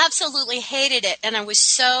mean, I absolutely hated it, and I was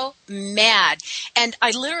so mad. And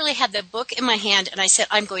I literally had the book in my hand, and I said,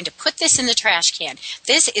 I'm going to put this in the trash can.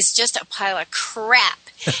 This is just a pile of crap.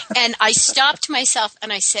 And I stopped myself,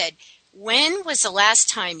 and I said, when was the last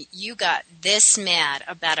time you got this mad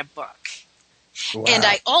about a book? Wow. And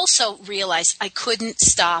I also realized I couldn't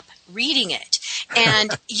stop reading it.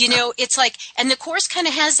 And, it's like, and the Course kind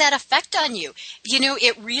of has that effect on you.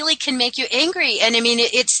 It really can make you angry. And I mean,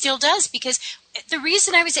 it still does, because the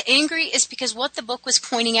reason I was angry is because what the book was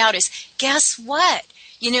pointing out is, guess what?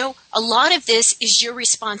 A lot of this is your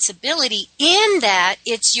responsibility in that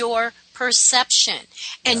it's your perception.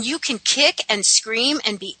 And you can kick and scream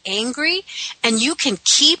and be angry, and you can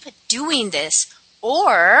keep doing this,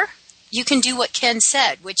 or you can do what Ken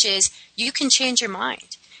said, which is you can change your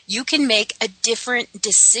mind. You can make a different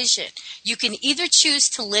decision. You can either choose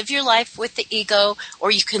to live your life with the ego,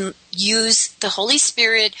 or you can use the Holy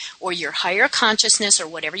Spirit or your higher consciousness or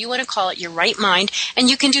whatever you want to call it, your right mind, and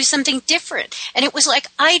you can do something different. And it was like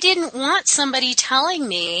I didn't want somebody telling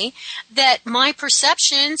me that my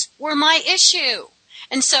perceptions were my issue.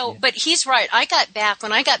 And so, but he's right.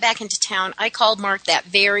 When I got back into town, I called Mark that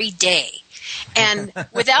very day. And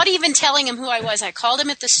without even telling him who I was, I called him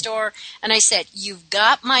at the store and I said, "You've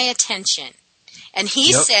got my attention." And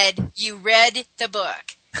he said, "You read the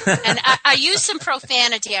book." And I used some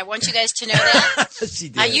profanity. I want you guys to know that. She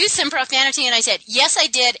did. I used some profanity, and I said, "Yes, I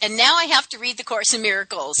did." And now I have to read the Course in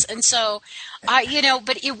Miracles. And so,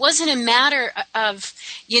 but it wasn't a matter of,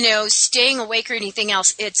 staying awake or anything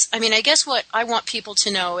else. I guess what I want people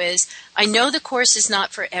to know is, I know the Course is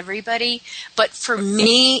not for everybody, but for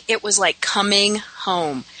me, it was like coming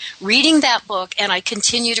home. Reading that book, and I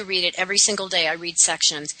continue to read it every single day. I read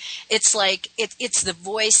sections. It's like, it's the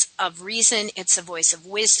voice of reason. It's the voice of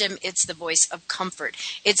wisdom. It's the voice of comfort.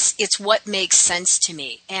 It's what makes sense to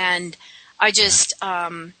me. And I just,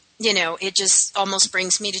 it just almost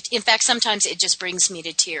brings me to, in fact, sometimes it just brings me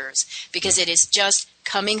to tears, because it is just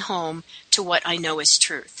coming home to what I know is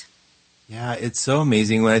truth. Yeah, it's so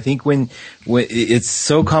amazing when it's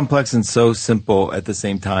so complex and so simple at the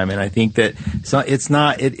same time. And I think that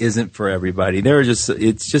it isn't for everybody.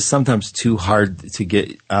 It's just sometimes too hard to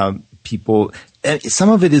get people. And some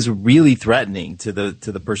of it is really threatening to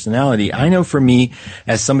the personality. I know for me,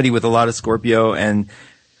 as somebody with a lot of Scorpio and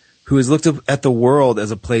who has looked at the world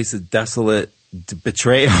as a place of desolate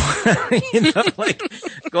betrayal,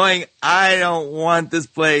 going, I don't want this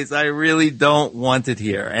place. I really don't want it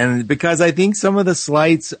here. And because I think some of the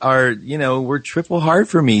slights are, were triple hard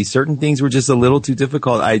for me. Certain things were just a little too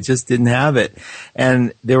difficult. I just didn't have it.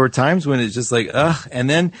 And there were times when it's just like, ugh. And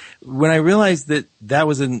then when I realized that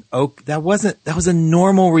was a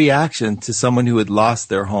normal reaction to someone who had lost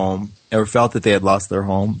their home, or felt that they had lost their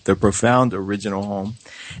home, their profound original home.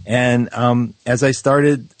 And as I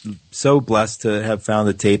started, so blessed to have found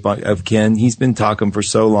the tape of Ken. He's been talking for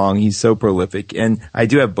so long. He's so prolific. And I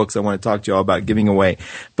do have books I want to talk to you all about giving away.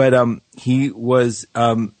 But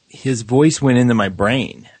his voice went into my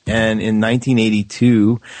brain. And in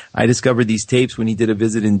 1982, I discovered these tapes when he did a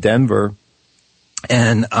visit in Denver.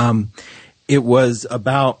 And it was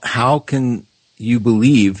about how can you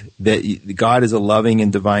believe that God is a loving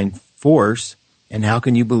and divine force, and how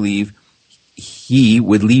can you believe he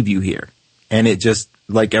would leave you here? And it just,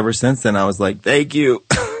 like, ever since then, I was like, thank you.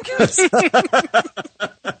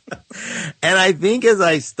 And I think as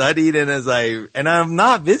I studied and I'm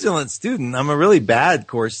not a vigilant student. I'm a really bad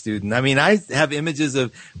Course student. I mean, I have images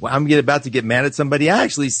of, I'm about to get mad at somebody. I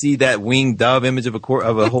actually see that winged dove image of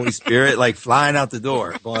a Holy Spirit, like flying out the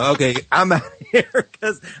door going, okay, I'm out of here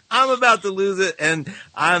because I'm about to lose it. And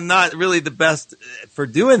I'm not really the best for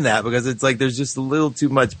doing that, because it's like, there's just a little too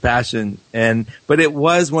much passion. But it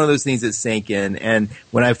was one of those things that sank in. And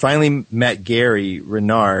when I finally met Gary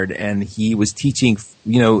Renard, and he was teaching,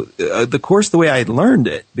 the Course the way I had learned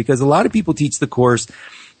it, because a lot of people teach the Course,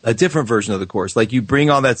 a different version of the Course. Like, you bring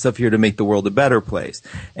all that stuff here to make the world a better place.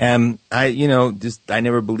 And I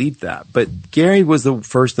never believed that. But Gary was the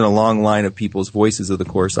first in a long line of people's voices of the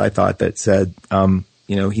Course, I thought, that said,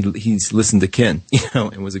 he's listened to Ken,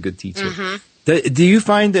 and was a good teacher. Mm-hmm. Do you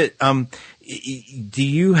find that, do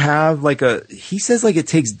you have he says it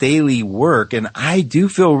takes daily work, and I do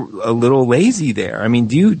feel a little lazy there. I mean,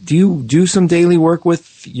 do you do some daily work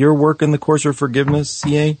with your work in the Course of Forgiveness,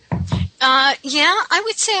 CA? Yeah, I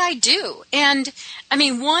would say I do. And I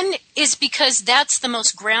mean, one is because that's the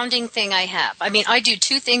most grounding thing I have. I mean, I do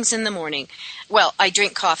two things in the morning. Well, I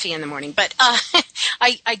drink coffee in the morning, but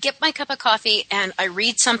I get my cup of coffee and I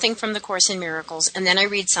read something from the Course in Miracles, and then I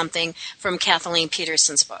read something from Kathleen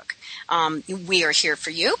Peterson's book. We Are Here for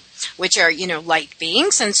You, which are, light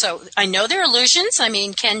beings. And so I know they're illusions. I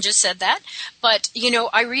mean, Ken just said that. But,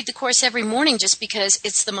 I read the Course every morning just because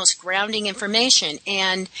it's the most grounding information.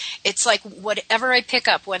 And it's like whatever I pick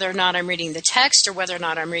up, whether or not I'm reading the text or whether or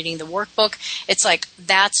not I'm reading the workbook, it's like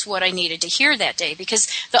that's what I needed to hear that day. Because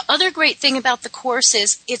the other great thing about the Course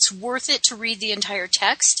is it's worth it to read the entire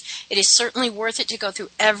text. It is certainly worth it to go through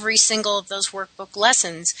every single of those workbook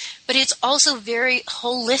lessons. But it's also very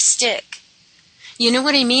holistic. You know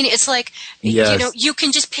what I mean? It's like, yes. You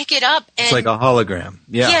can just pick it up. And, it's like a hologram.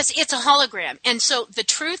 Yeah. Yes, it's a hologram. And so the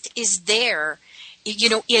truth is there,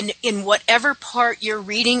 in whatever part you're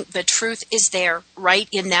reading, the truth is there right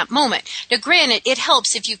in that moment. Now, granted, it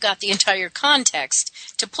helps if you've got the entire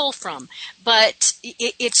context to pull from, but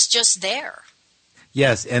it's just there.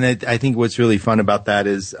 Yes, and I think what's really fun about that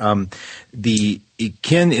is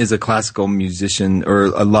Ken is a classical musician or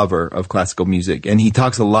a lover of classical music, and he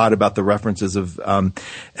talks a lot about the references of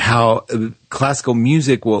how classical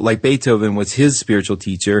music like Beethoven was his spiritual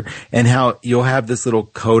teacher, and how you'll have this little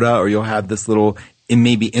coda or you'll have this little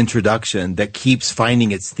maybe introduction that keeps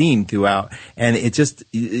finding its theme throughout, and it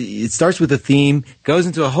starts with a theme, goes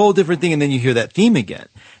into a whole different thing, and then you hear that theme again.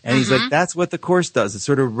 And he's like, that's what the Course does. It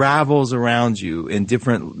sort of ravels around you in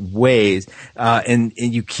different ways, and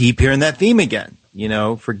you keep hearing that theme again.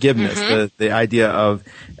 Forgiveness, the idea of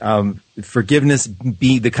forgiveness,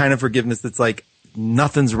 be the kind of forgiveness that's like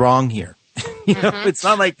nothing's wrong here. It's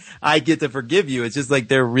not like I get to forgive you. It's just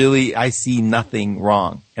like I see nothing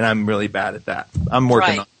wrong, and I'm really bad at that. I'm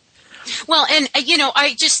working on it. Well, and,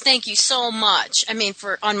 I just thank you so much,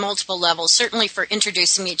 on multiple levels, certainly for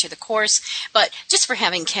introducing me to the Course, but just for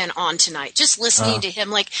having Ken on tonight, just listening to him,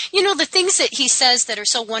 the things that he says that are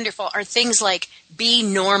so wonderful are things like, be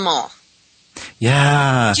normal.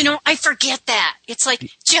 Yeah. I forget that. It's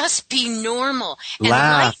like, just be normal. And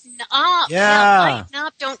laugh. Lighten up. Yeah. Lighten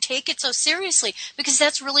up. Don't take it so seriously. Because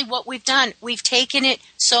that's really what we've done. We've taken it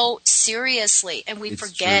so seriously. And we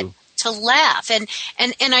forget to laugh. And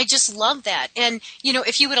I just love that. And,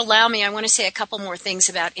 if you would allow me, I want to say a couple more things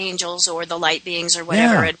about angels or the light beings or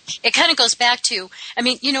whatever. Yeah. And it kind of goes back to,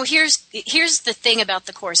 here's the thing about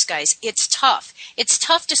the Course, guys. It's tough. It's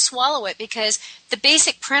tough to swallow it because the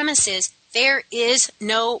basic premise is there is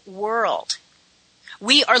no world.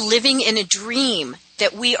 We are living in a dream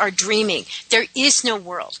that we are dreaming. There is no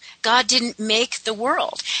world. God didn't make the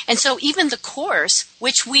world. And so even the Course,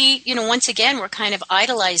 which we, once again, we're kind of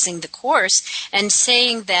idolizing the Course and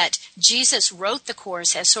saying that Jesus wrote the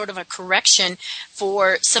Course as sort of a correction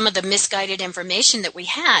for some of the misguided information that we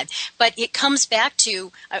had. But it comes back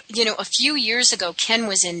to, a few years ago, Ken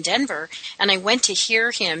was in Denver, and I went to hear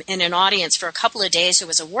him in an audience for a couple of days. It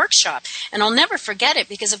was a workshop. And I'll never forget it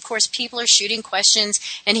because, of course, people are shooting questions,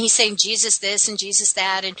 and he's saying Jesus this and Jesus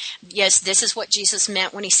that, and yes, this is what Jesus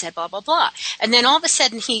meant when he said blah, blah, blah. And then all of a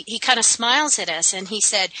sudden he kind of smiles at us, and he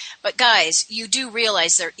said, but guys, you do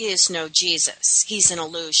realize there is no Jesus. He's an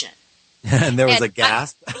illusion. And there was a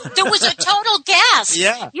gasp. There was a total gasp.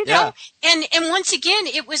 Yeah. Yeah. And once again,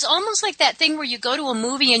 it was almost like that thing where you go to a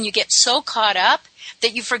movie and you get so caught up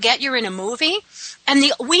that you forget you're in a movie. And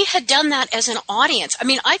we had done that as an audience.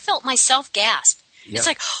 I felt myself gasp. Yep. It's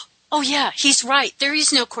like, oh yeah, he's right. There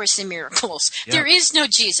is no Course in Miracles. Yep. There is no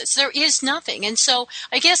Jesus. There is nothing. And so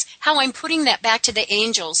I guess how I'm putting that back to the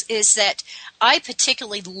angels is that I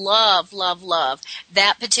particularly love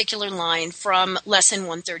that particular line from Lesson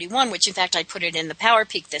 131, which in fact I put it in the Power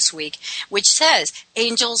Peak this week, which says,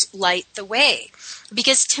 angels light the way.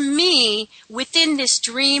 Because to me, within this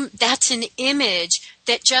dream, that's an image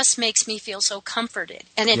that just makes me feel so comforted.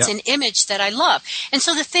 And it's an image that I love. And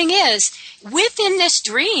so the thing is, within this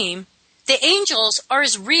dream, the angels are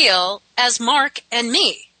as real as Mark and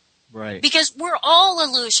me. Right. Because we're all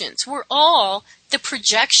illusions. We're all the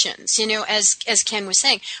projections, as Ken was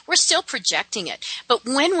saying. We're still projecting it. But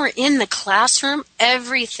when we're in the classroom,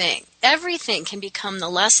 everything can become the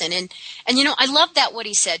lesson. And I love that what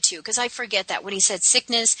he said too, because I forget that when he said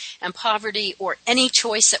sickness and poverty or any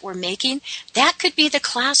choice that we're making, that could be the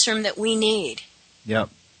classroom that we need. Yep,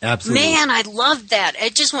 absolutely. Man, I love that.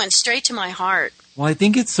 It just went straight to my heart. Well, I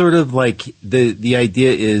think it's sort of like the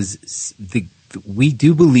idea is we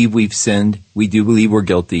do believe we've sinned, we do believe we're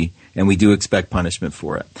guilty, and we do expect punishment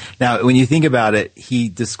for it. Now, when you think about it, he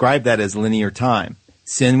described that as linear time.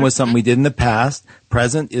 Sin was something we did in the past.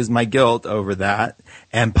 present is my guilt over that,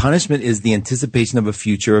 and punishment is the anticipation of a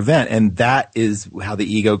future event. And that is how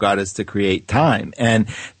the ego got us to create time. And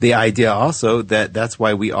the idea also that that's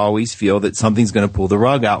why we always feel that something's going to pull the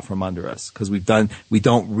rug out from under us, because we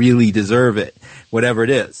don't really deserve it, whatever it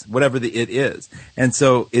is. And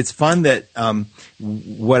so it's fun that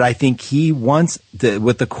what I think he wants,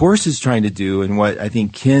 what the Course is trying to do, and what I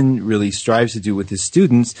think Ken really strives to do with his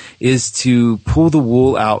students, is to pull the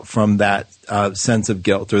wool out from that sense of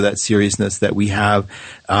guilt or that seriousness that we have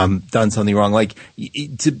done something wrong. Like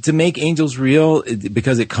to make angels real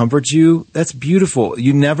because it comforts you, that's beautiful.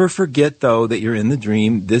 You never forget, though, that you're in the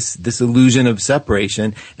dream, this illusion of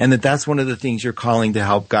separation, and that's one of the things you're calling to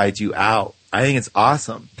help guide you out. I think it's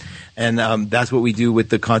awesome. And that's what we do with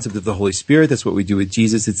the concept of the Holy Spirit. That's what we do with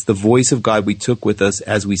Jesus. It's the voice of God we took with us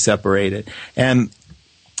as we separated. And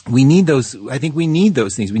we need those. I think we need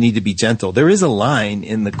those things. We need to be gentle. There is a line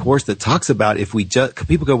in the Course that talks about if we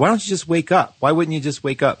people go, why don't you just wake up? Why wouldn't you just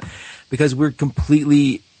wake up? Because we're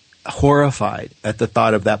completely horrified at the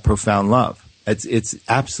thought of that profound love. It's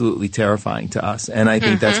absolutely terrifying to us. And I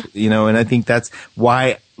think that's, and I think that's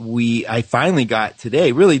why I finally got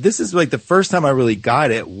today. Really, this is like the first time I really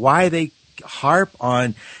got it, why they harp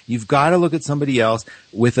on you've got to look at somebody else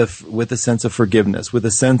with a sense of forgiveness, with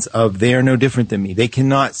a sense of they are no different than me. They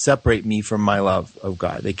cannot separate me from my love of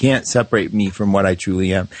God. They can't separate me from what I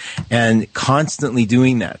truly am. And constantly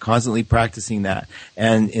doing that, constantly practicing that.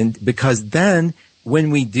 And because then when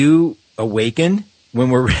we do awaken, when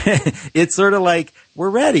we're, it's sort of like we're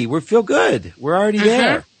ready. We feel good. We're already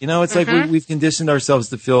there. It's like we've conditioned ourselves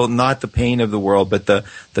to feel not the pain of the world, but the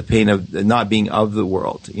pain of not being of the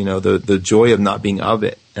world. The joy of not being of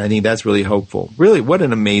it. And I think that's really hopeful. Really, what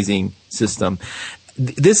an amazing system.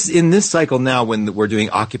 In this cycle now, when we're doing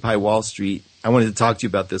Occupy Wall Street, I wanted to talk to you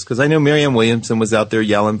about this because I know Marianne Williamson was out there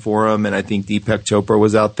yelling for him, and I think Deepak Chopra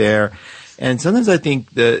was out there. And sometimes I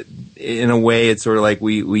think that in a way it's sort of like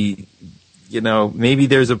we maybe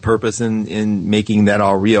there's a purpose in making that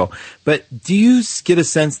all real. But do you get a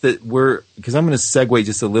sense that because I'm going to segue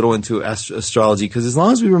just a little into astrology, because as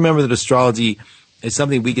long as we remember that astrology is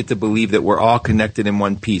something we get to believe that we're all connected in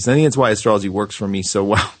one piece. I think that's why astrology works for me so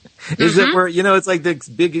well. Is that it's like this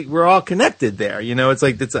big, we're all connected there. It's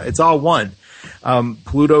like, it's all one.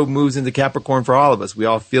 Pluto moves into Capricorn for all of us. We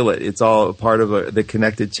all feel it. It's all a part of the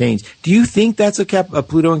connected change. Do you think that's a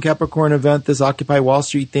Pluto and Capricorn event, this Occupy Wall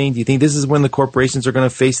Street thing? Do you think this is when the corporations are going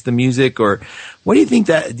to face the music? Or what do you think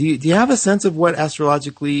do you have a sense of what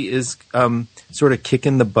astrologically is sort of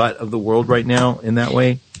kicking the butt of the world right now in that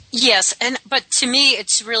way? Yes, but to me,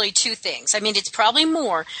 it's really two things. I mean, it's probably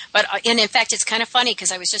more, and in fact, it's kind of funny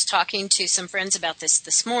because I was just talking to some friends about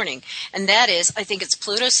this morning, and that is, I think it's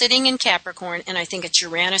Pluto sitting in Capricorn, and I think it's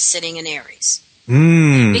Uranus sitting in Aries.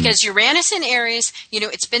 Because Uranus in Aries,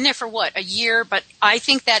 it's been there for a year, but I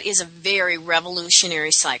think that is a very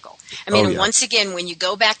revolutionary cycle. I mean, once again, when you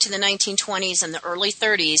go back to the 1920s and the early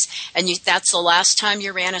 30s, and that's the last time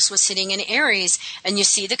Uranus was sitting in Aries, and you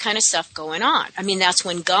see the kind of stuff going on. I mean, that's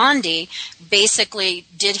when Gandhi basically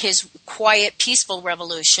did his quiet, peaceful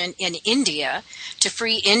revolution in India to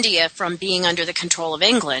free India from being under the control of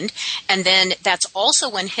England. And then that's also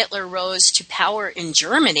when Hitler rose to power in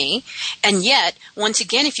Germany. And yet, once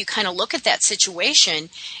again, if you kind of look at that situation,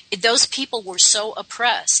 those people were so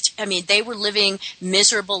oppressed. I mean, they were living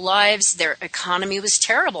miserable lives. Their economy was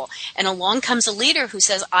terrible. And along comes a leader who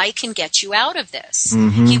says, I can get you out of this.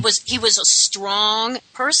 He was a strong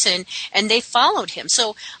person, and they followed him.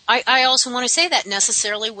 So I also want to say that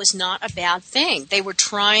necessarily was not a bad thing. They were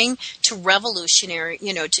trying to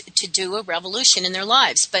to do a revolution in their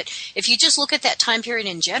lives. But if you just look at that time period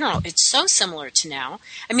in general, it's so similar to now.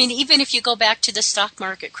 I mean, even if you go back to the stock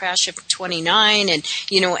market crash of 29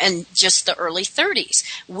 and just the early 30s,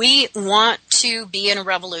 we want to be in a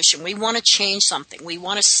revolution. We want to change something. We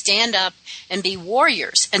want to stand up and be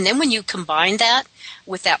warriors. And then when you combine that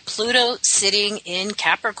with that Pluto sitting in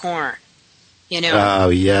Capricorn, Oh,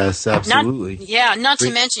 yes, absolutely. Not to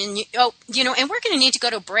mention, and we're going to need to go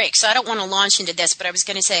to a break, so I don't want to launch into this, but I was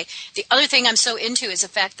going to say the other thing I'm so into is the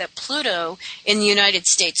fact that Pluto in the United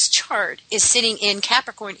States chart is sitting in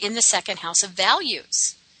Capricorn in the second house of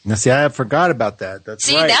values. Now, see, I forgot about that. That's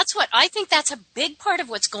right. That's what I think that's a big part of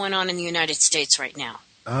what's going on in the United States right now.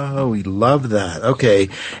 Oh, we love that. Okay.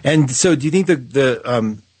 And so do you think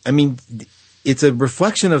it's a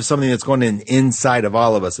reflection of something that's going on inside of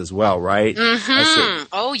all of us as well, right?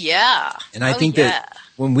 Oh, yeah. And I think that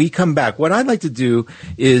when we come back, what I'd like to do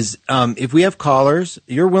is, if we have callers,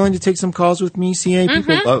 you're willing to take some calls with me, CA?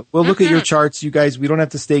 People, we'll look at your charts, you guys. We don't have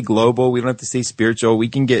to stay global. We don't have to stay spiritual. We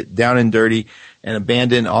can get down and dirty and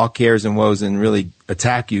abandon all cares and woes and really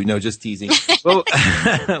attack you. No, just teasing. Well,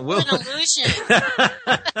 an illusion.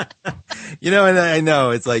 And I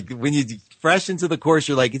know it's like when you fresh into the course,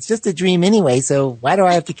 you're like, it's just a dream anyway, so why do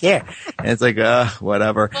I have to care? And it's like,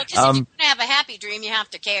 whatever. Well, because if you're going to have a happy dream, you have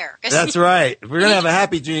to care. That's right. If we're going to have a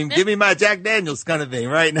happy dream, give me my Jack Daniels kind of thing,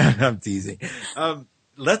 right? No, I'm teasing.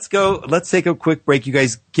 Let's go. Let's take a quick break. You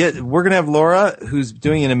guys we're going to have Laura, who's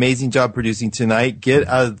doing an amazing job producing tonight, get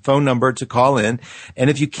a phone number to call in. And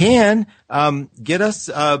if you can, get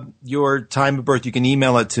us, your time of birth. You can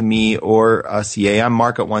email it to me or, CA. I'm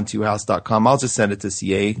mark@12house.com. I'll just send it to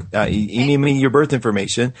CA. Email me your birth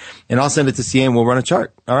information and I'll send it to CA and we'll run a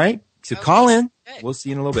chart. All right. So call in. Good. We'll see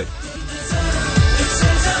you in a little bit.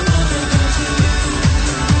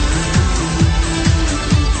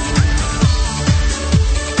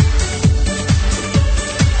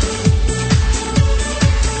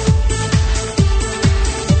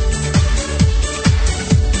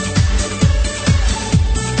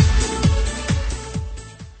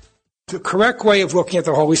 The correct way of looking at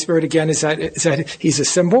the Holy Spirit, again, is that he's a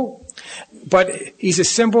symbol, but he's a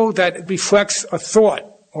symbol that reflects a thought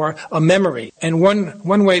or a memory. And one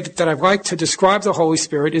way that I'd like to describe the Holy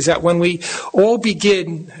Spirit is that when we all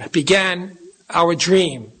began our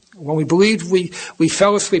dream, when we believed we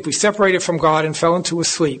fell asleep, we separated from God and fell into a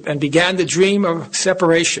sleep and began the dream of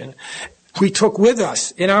separation, we took with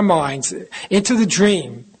us in our minds into the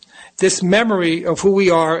dream this memory of who we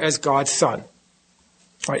are as God's Son.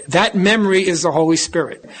 Right. That memory is the Holy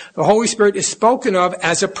Spirit. The Holy Spirit is spoken of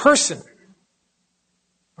as a person.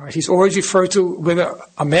 Right. He's always referred to with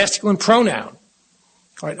a masculine pronoun.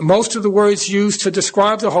 Right. Most of the words used to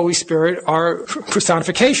describe the Holy Spirit are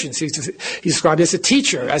personifications. He's described as a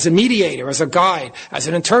teacher, as a mediator, as a guide, as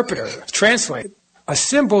an interpreter, translator. A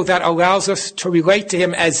symbol that allows us to relate to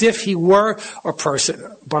him as if he were a person,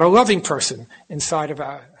 but a loving person inside of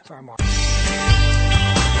our mind.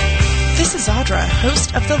 This is Audra,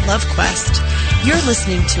 host of The Love Quest. You're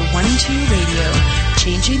listening to 1-2 Radio,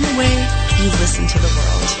 changing the way you listen to the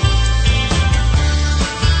world.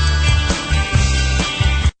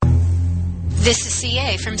 This is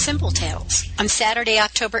CA from Simple Tales. On Saturday,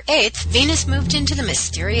 October 8th, Venus moved into the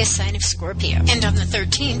mysterious sign of Scorpio. And on the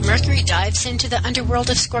 13th, Mercury dives into the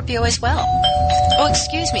underworld of Scorpio as well. Oh,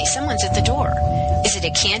 excuse me, someone's at the door. Is it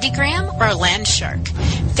a candygram or a land shark?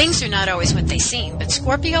 Things are not always what they seem, but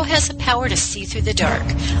Scorpio has the power to see through the dark.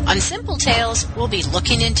 On Simple Tales, we'll be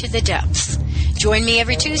looking into the depths. Join me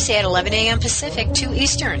every Tuesday at 11 a.m. Pacific, 2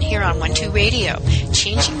 Eastern, here on 1-2 Radio,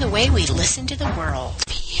 changing the way we listen to the world.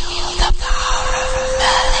 Feel the power of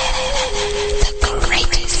Merlin, the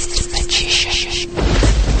greatest magician.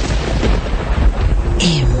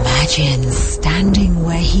 Imagine standing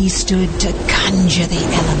where he stood to conjure the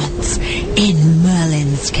elements in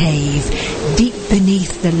Merlin's cave, deep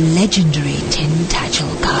beneath the legendary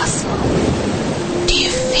Tintagel Castle. Do you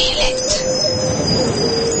feel it?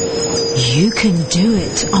 You can do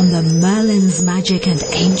it on the Merlin's Magic and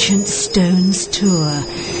Ancient Stones tour.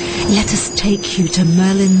 Let us take you to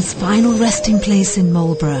Merlin's final resting place in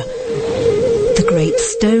Marlborough, the great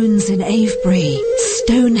stones in Avebury,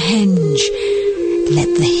 Stonehenge.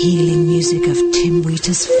 Let the healing music of Tim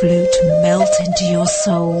Wheater's flute melt into your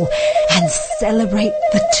soul and celebrate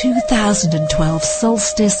the 2012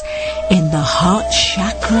 solstice in the heart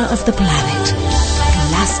chakra of the planet,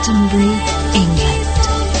 Glastonbury, England.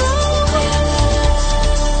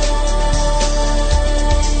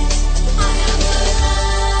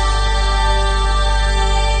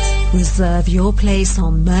 Reserve your place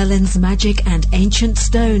on Merlin's Magic and Ancient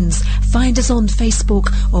Stones. Find us on Facebook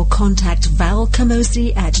or contact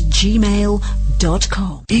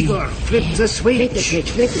valcamosi@gmail.com. Igor, flip the switch.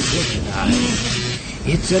 Flip the switch.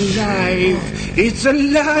 It's alive. It's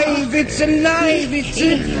alive. It's alive. It's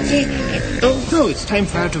Oh, no, it's time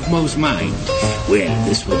for Out of Mo's Mind. Well,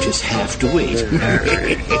 this will just have to wait.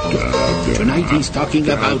 Tonight he's talking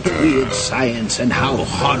about weird science and how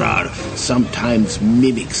horror sometimes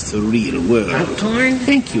mimics the real world. Popcorn?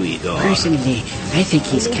 Thank you, Igor. Personally, I think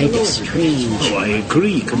he's kind of strange. Oh, I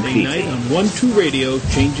agree completely. Night on 1-2 Radio,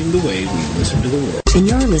 changing the way we listen to the world. And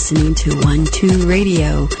you're listening to 1-2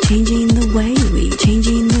 Radio, changing the way we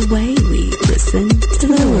listen to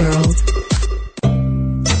the world.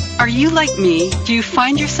 Are you like me? Do you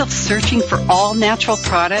find yourself searching for all natural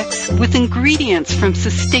products with ingredients from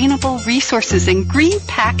sustainable resources and green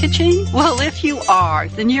packaging? Well, if you are,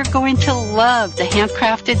 then you're going to love the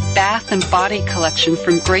handcrafted bath and body collection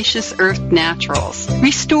from Gracious Earth Naturals.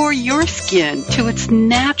 Restore your skin to its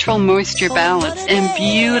natural moisture balance and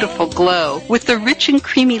beautiful glow with the rich and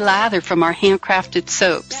creamy lather from our handcrafted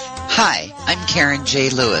soaps. Hi, I'm Karen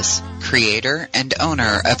J. Lewis, creator and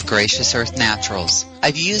owner of Gracious Earth Naturals.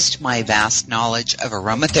 I've used my vast knowledge of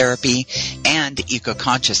aromatherapy and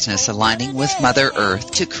eco-consciousness aligning with Mother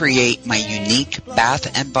Earth to create my unique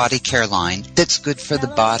bath and body care line that's good for the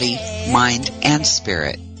body, mind, and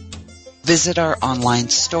spirit. Visit our online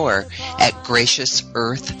store at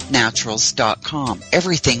graciousearthnaturals.com.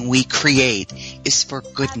 Everything we create is for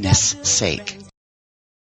goodness sake.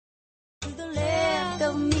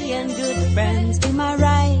 And good friends to my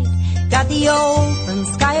right, got the open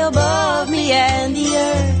sky above me and the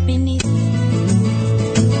earth beneath me.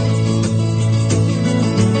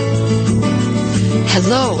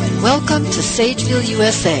 Hello and welcome to Sageville,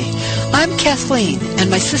 USA. I'm Kathleen,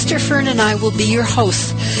 and my sister Fern and I will be your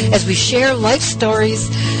hosts as we share life stories,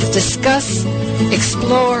 discuss,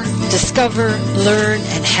 explore, discover, learn,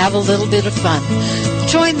 and have a little bit of fun.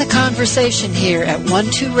 Join the conversation here at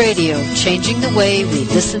 12 Radio, changing the way we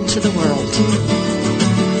listen to the world.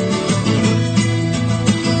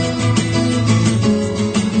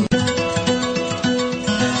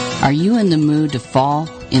 Are you in the mood to fall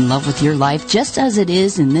in love with your life just as it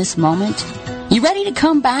is in this moment? You ready to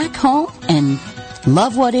come back home and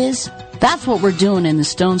love what is? That's what we're doing in the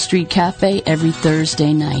Stone Street Cafe every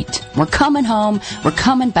Thursday night. We're coming home, we're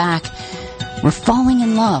coming back, we're falling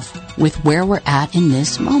in love with where we're at in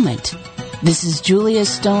this moment. This is Julia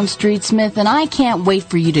Stone Street Smith, and I can't wait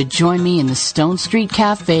for you to join me in the Stone Street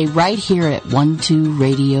Cafe right here at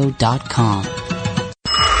 12radio.com.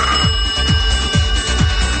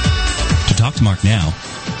 To talk to Mark now,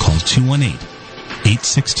 call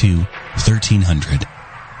 218-862-1300.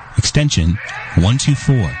 Extension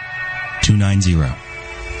 124-290.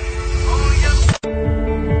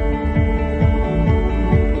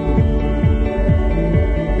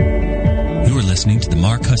 Listening to The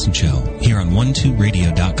Mark Husson Show here on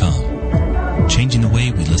 12radio.com. Changing the way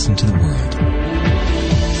we listen to the world.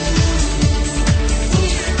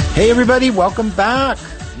 Hey everybody, welcome back.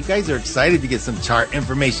 You guys are excited to get some chart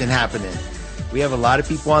information happening. We have a lot of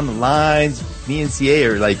people on the lines. Me and CA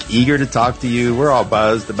are like eager to talk to you. We're all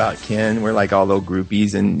buzzed about Ken. We're like all little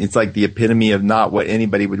groupies, and it's like the epitome of not what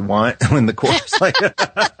anybody would want when the course like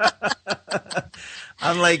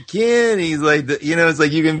I'm like, Ken, he's like, it's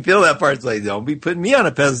like you can feel that part. It's like, don't be putting me on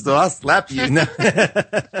a pedestal. I'll slap you. No.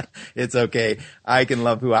 It's okay. I can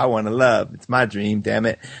love who I want to love. It's my dream, damn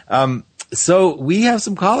it. So we have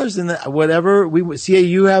some callers in the, whatever we see.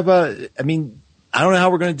 You have I don't know how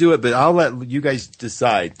we're going to do it, but I'll let you guys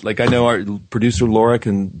decide. Like I know our producer Laura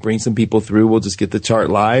can bring some people through. We'll just get the chart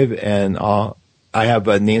live, and I have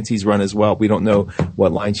Nancy's run as well. We don't know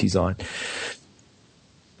what line she's on.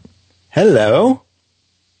 Hello.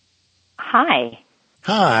 Hi.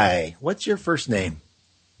 Hi. What's your first name?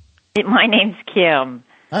 My name's Kim.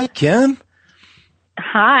 Hi, Kim.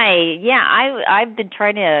 Hi. Yeah, I've been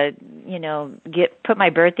trying to, put my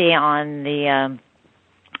birthday on the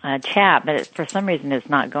chat, but for some reason it's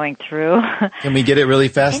not going through. Can we get it really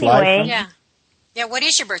fast live? Yeah. Yeah, what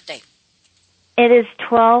is your birthday? It is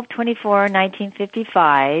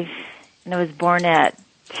 12/24/1955, and I was born at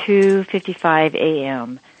 2:55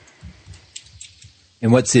 a.m.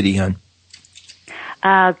 In what city, hon?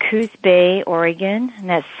 Coos Bay, Oregon, and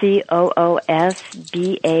that's Coosbay.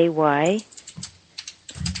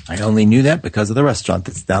 I only knew that because of the restaurant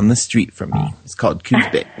that's down the street from me. It's called Coos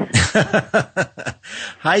Bay.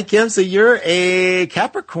 Hi, Kim. So you're a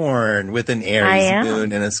Capricorn with an Aries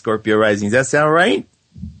moon and a Scorpio rising. Does that sound right?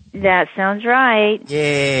 That sounds right.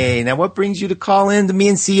 Yay. Now, what brings you to call in to me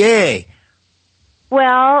and CA?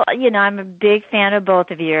 Well, I'm a big fan of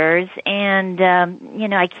both of yours, and,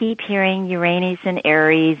 I keep hearing Uranus and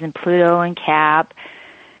Aries and Pluto and Cap,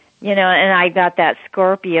 and I got that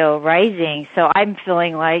Scorpio rising, so I'm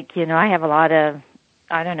feeling like, I have a lot of,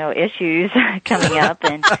 issues coming up,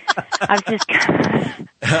 and I'm just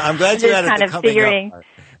I'm glad you had kind of figuring.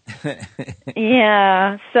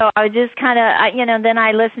 Yeah, so I was just kind of, then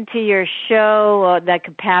I listened to your show, the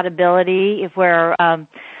compatibility, where,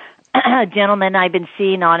 a gentleman I've been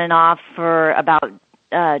seeing on and off for about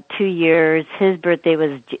 2 years. His birthday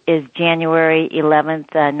is January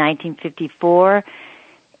 11th, 1954.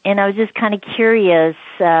 And I was just kind of curious.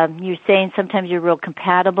 You're saying sometimes you're real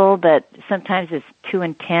compatible, but sometimes it's too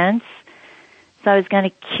intense. So I was kind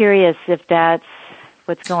of curious if that's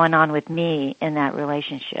what's going on with me in that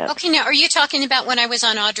relationship. Okay, now are you talking about when I was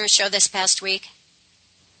on Audra's show this past week?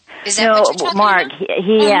 Is that no, what you're talking Mark, about?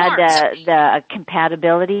 he had Mark. the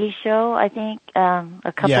compatibility show, I think,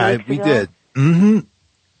 a couple weeks ago. We did. Mm-hmm.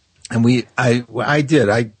 And I did.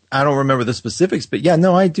 I don't remember the specifics, but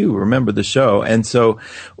I do remember the show. And so,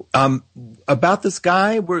 about this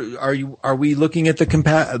guy, are we looking at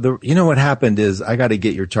what happened is I got to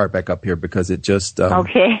get your chart back up here because it just,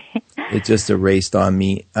 it just erased on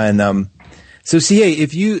me. And, so CA,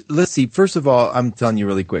 let's see, first of all, I'm telling you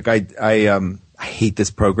really quick, I hate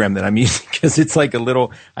this program that I'm using because it's like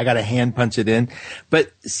I got to hand punch it in.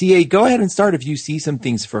 But CA, go ahead and start if you see some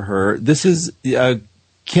things for her. This is,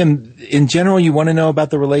 Kim, in general, you want to know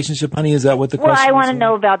about the relationship, honey? Is that what the question is? Well, I want to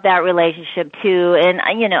know about that relationship too. And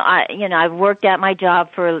I've worked at my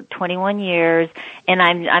job for 21 years, and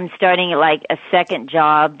I'm starting like a second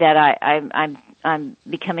job that I'm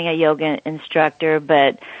becoming a yoga instructor,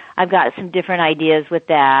 but I've got some different ideas with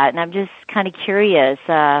that, and I'm just kind of curious.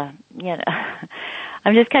 I'm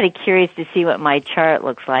just kind of curious to see what my chart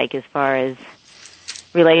looks like as far as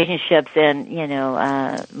relationships and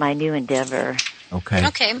my new endeavor.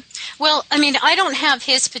 Okay. Well, I mean, I don't have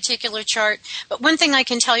his particular chart, but one thing I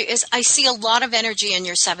can tell you is I see a lot of energy in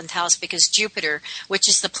your 7th house because Jupiter, which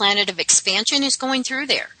is the planet of expansion, is going through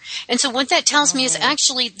there. And so what that tells me is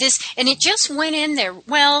actually this, and it just went in there,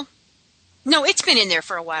 well, no, it's been in there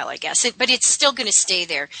for a while, I guess, but it's still going to stay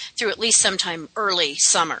there through at least sometime early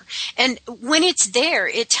summer. And when it's there,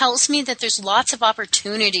 it tells me that there's lots of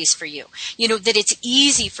opportunities for you, that it's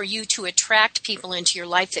easy for you to attract people into your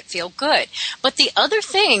life that feel good. But the other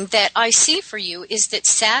thing that I see for you is that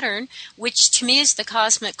Saturn, which to me is the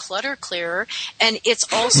cosmic clutter clearer, and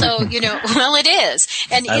it's also, well, it is.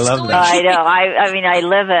 And I it's love going that. I know. I mean, I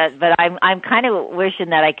live it, but I'm kind of wishing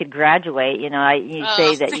that I could graduate. You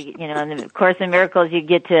say that and of Course in Miracles, you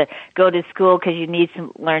get to go to school because you need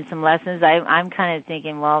learn some lessons. I'm kind of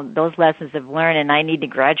thinking, well, those lessons I've learned, and I need to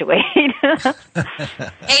graduate.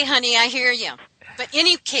 Hey, honey, I hear you. But in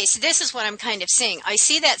any case, this is what I'm kind of seeing. I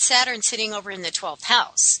see that Saturn sitting over in the 12th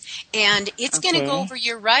house, and it's going to go over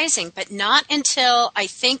your rising, but not until, I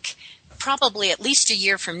think, probably at least a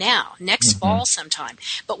year from now, next fall sometime.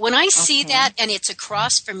 But when I see that and it's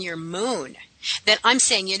across from your moon, then I'm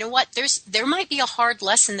saying, you know what, there might be a hard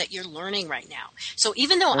lesson that you're learning right now. So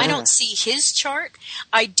even though I don't see his chart,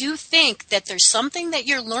 I do think that there's something that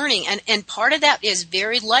you're learning, and part of that is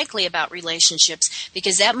very likely about relationships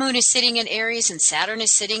because that moon is sitting in Aries and Saturn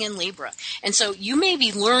is sitting in Libra. And so you may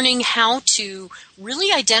be learning how to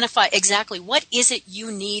really identify exactly what is it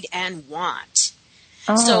you need and want.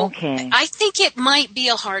 I think it might be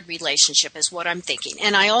a hard relationship is what I'm thinking.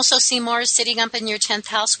 And I also see Mars sitting up in your 10th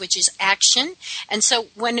house, which is action. And so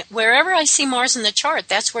wherever I see Mars in the chart,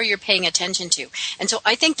 that's where you're paying attention to. And so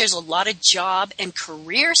I think there's a lot of job and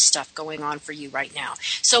career stuff going on for you right now.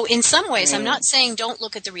 So in some ways, I'm not saying don't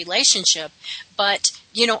look at the relationship, but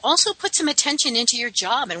also put some attention into your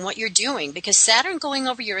job and what you're doing, because Saturn going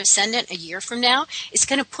over your ascendant a year from now is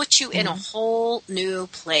going to put you in a whole new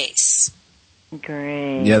place.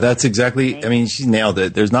 Great. Yeah, that's exactly, I mean, she nailed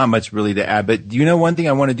it. There's not much really to add, but one thing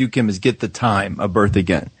I want to do, Kim, is get the time of birth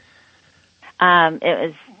again. It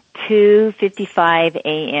was 2:55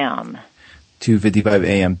 a.m. 2:55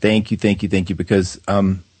 a.m. Thank you, because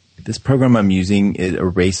this program I'm using, it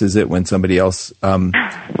erases it when somebody else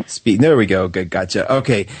speaks. There we go. Good, gotcha.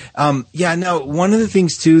 Okay. One of the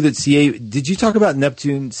things, too, that CA, did you talk about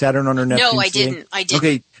Neptune, Saturn on her Neptune? No, I didn't.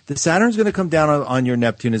 Okay. The Saturn's going to come down on your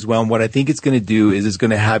Neptune as well, and what I think it's going to do is it's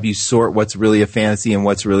going to have you sort what's really a fantasy and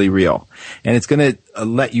what's really real. And it's going to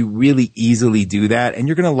let you really easily do that, and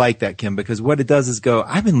you're going to like that, Kim, because what it does is go,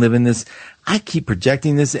 I've been living this, I keep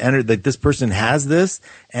projecting this, like this person has this,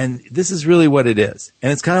 and this is really what it is.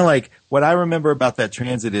 And it's kind of like, what I remember about that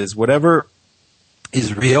transit is whatever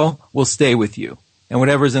is real will stay with you, and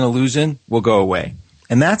whatever is an illusion will go away.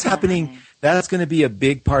 And that's happening. That's going to be a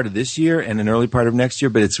big part of this year and an early part of next year,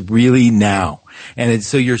 but it's really now. And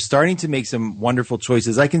so you're starting to make some wonderful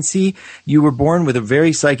choices. I can see you were born with a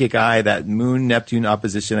very psychic eye, that Moon-Neptune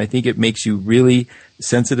opposition. I think it makes you really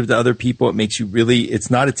sensitive to other people. It makes you it's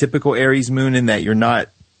not a typical Aries moon in that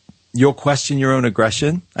you'll question your own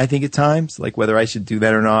aggression, I think, at times, like whether I should do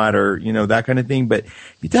that or not, or, that kind of thing. But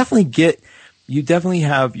you definitely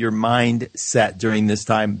have your mind set during this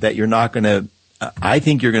time that you're not going to, I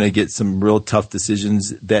think you're going to get some real tough decisions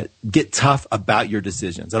that get tough about your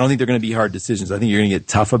decisions. I don't think they're going to be hard decisions. I think you're going to get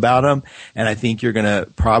tough about them. And I think you're going to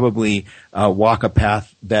probably walk a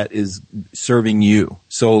path that is serving you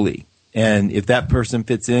solely. And if that person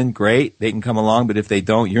fits in, great, they can come along. But if they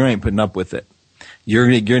don't, you ain't putting up with it. You're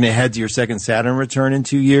going to head to your second Saturn return in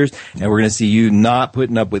 2 years, and we're going to see you not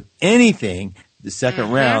putting up with anything the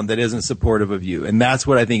second round that isn't supportive of you. And that's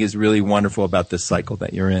what I think is really wonderful about this cycle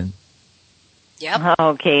that you're in. Yep.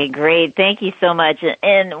 Okay, great. Thank you so much.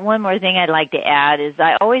 And one more thing I'd like to add is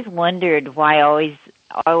I always wondered why I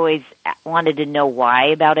always wanted to know why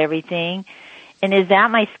about everything. And is that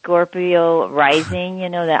my Scorpio rising,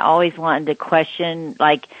 that always wanted to question,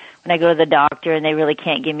 like when I go to the doctor and they really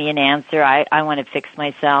can't give me an answer, I want to fix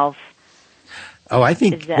myself. Oh, I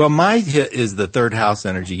think, my hit is the third house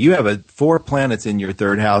energy. You have 4 planets in your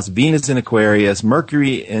third house, Venus in Aquarius,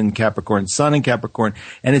 Mercury in Capricorn, Sun in Capricorn,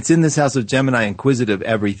 and it's in this house of Gemini, inquisitive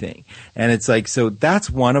everything. And it's like, so that's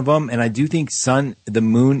one of them. And I do think the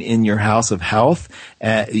moon in your house of health,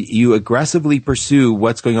 you aggressively pursue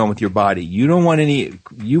what's going on with your body. You don't want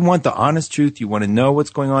you want the honest truth. You want to know what's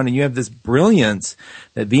going on. And you have this brilliance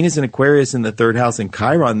that Venus in Aquarius in the third house and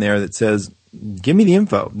Chiron there that says, give me the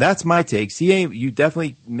info. That's my take. CA, you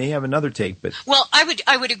definitely may have another take, but well, I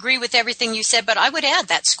would agree with everything you said, but I would add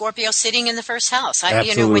that Scorpio sitting in the first house.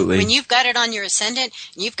 Absolutely. When you've got it on your ascendant,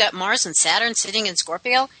 and you've got Mars and Saturn sitting in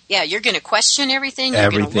Scorpio, yeah, you're going to question everything.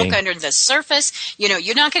 You're going to look under the surface.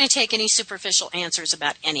 You're not going to take any superficial answers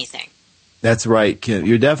about anything. That's right, Kim.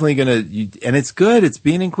 You're definitely going to, and it's good. It's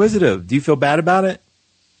being inquisitive. Do you feel bad about it?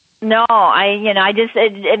 No,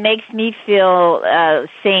 it makes me feel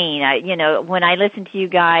sane. When I listen to you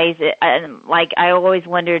guys, I always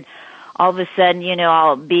wondered, all of a sudden,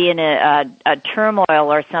 I'll be in a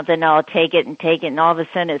turmoil or something, and I'll take it, and all of a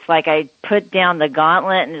sudden it's like I put down the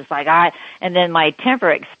gauntlet, and it's like and then my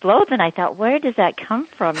temper explodes, and I thought, where does that come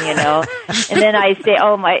from, And then I say,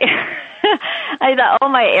 I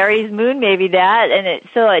thought, my Aries moon, maybe that, and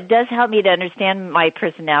so it does help me to understand my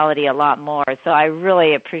personality a lot more. So I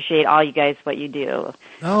really appreciate all you guys, what you do.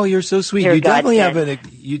 Oh, you're so sweet. You definitely have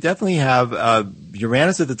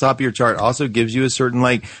Uranus at the top of your chart. Also gives you a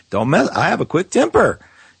certain don't mess. I have a quick temper.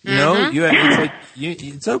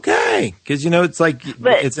 It's okay because it's like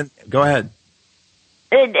go ahead.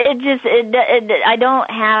 I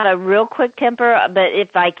don't have a real quick temper, but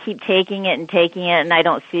if I keep taking it and I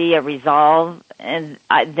don't see a resolve, then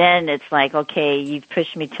it's like, okay, you've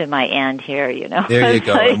pushed me to my end here, There you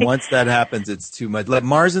go. And once that happens, it's too much. Like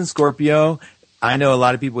Mars and Scorpio, I know a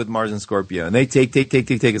lot of people with Mars and Scorpio, and they take.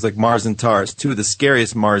 It's like Mars and Taurus, 2 of the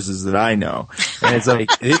scariest Marses that I know. And it's like,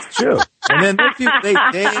 it's true. And then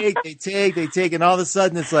they take, and all of a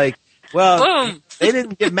sudden it's like, well, boom. They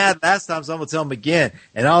didn't get mad last time, so I'm going to tell them again.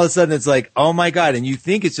 And all of a sudden it's like, oh my God. And you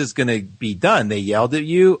think it's just going to be done. They yelled at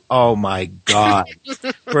you. Oh my God.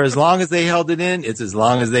 For as long as they held it in, it's as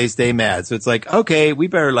long as they stay mad. So it's like, okay, we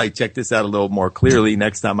better check this out a little more clearly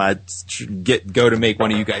next time I go to make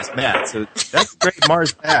one of you guys mad. So that's great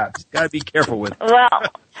Mars path. Got to be careful with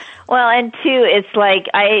it. Well, and 2, it's like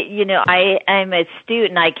I'm astute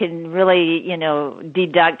and I can really,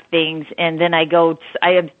 deduct things, and then I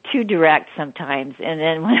am too direct sometimes, and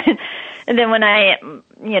then when I am,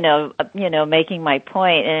 making my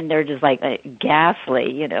point, and they're just like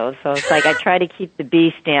ghastly, so it's like I try to keep the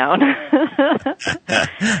beast down.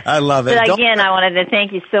 I love it. But again, I wanted to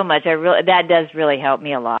thank you so much. That does really help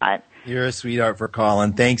me a lot. You're a sweetheart for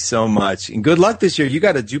calling. Thanks so much. And good luck this year. You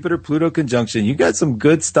got a Jupiter-Pluto conjunction. You got some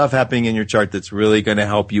good stuff happening in your chart that's really going to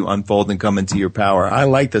help you unfold and come into your power. I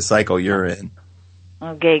like the cycle you're in.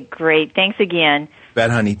 Okay, great. Thanks again. Bet,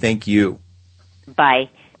 honey. Thank you. Bye.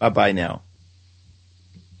 Bye-bye now.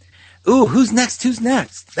 Ooh, who's next?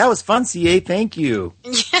 That was fun, CA. Thank you.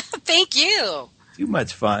 Yeah, thank you. Too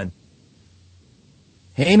much fun.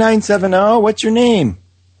 Hey, 970. What's your name?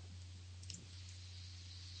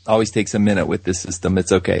 Always takes a minute with this system.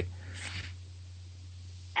 It's okay.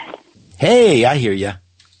 Hey, I hear you.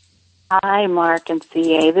 Hi, Mark and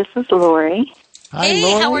CA. This is Lori. Hi,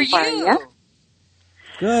 Lori. How are you?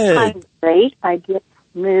 Good. I'm great. I just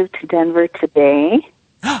moved to Denver today.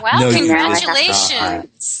 Wow,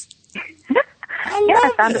 congratulations.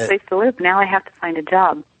 I found a place to live. Now I have to find a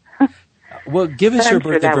job. Well, give us your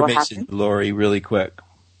birth information, Lori, really quick.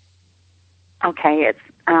 Okay, it's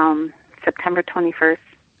September 21st.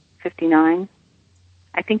 59.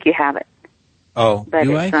 I think you have it. Oh, but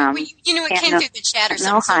do I? It came through the chat or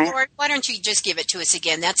something. So, Lord, why don't you just give it to us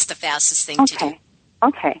again? That's the fastest thing to do.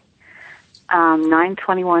 Okay.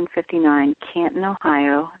 9/21/59, Canton,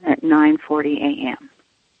 Ohio, at 9:40 a.m.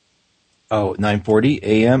 Oh, 9:40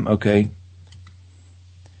 a.m. Okay.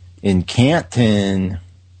 In Canton.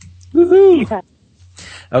 Woohoo! Yeah.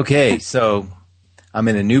 Okay, so I'm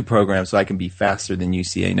in a new program, so I can be faster than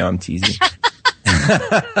UCA. No, I'm teasing.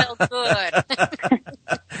 Well, good.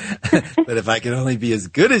 But if I can only be as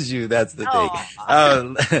good as you, that's the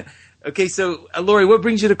thing. Okay, so Lori, what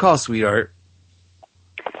brings you to call, sweetheart?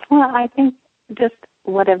 Well, I think just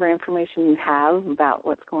whatever information you have about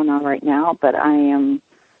what's going on right now, but I'm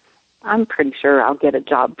pretty sure I'll get a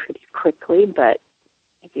job pretty quickly, but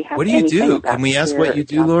if you have What do you anything do? about Can we ask what you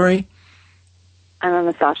do, job- Lori? I'm a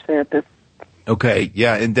massage therapist. Okay,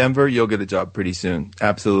 yeah, in Denver, you'll get a job pretty soon.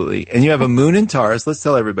 Absolutely. And you have a moon in Taurus. Let's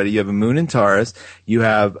tell everybody, you have a moon in Taurus. You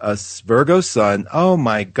have a Virgo sun. Oh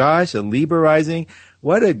my gosh, a Libra rising.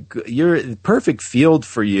 You're a perfect field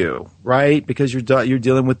for you, right? Because you're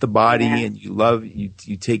dealing with the body and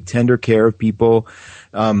you take tender care of people.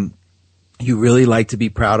 You really like to be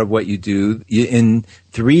proud of what you do. In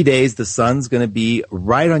 3 days, the sun's going to be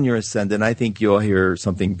right on your ascendant. I think you'll hear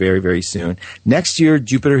something very, very soon. Next year,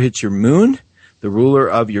 Jupiter hits your moon, the ruler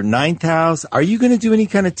of your 9th house. Are you going to do any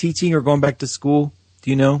kind of teaching or going back to school? Do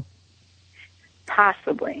you know?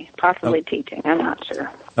 Possibly teaching. I'm not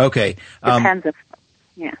sure. Okay. Depends if,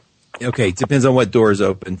 yeah. Okay, depends on what doors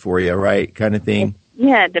open for you, right? Kind of thing.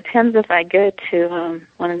 It depends if I go to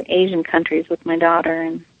one of the Asian countries with my daughter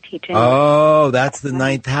and teaching. Oh, that's the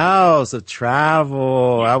 9th house of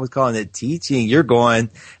travel. I was calling it teaching.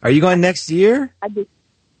 Are you going next year?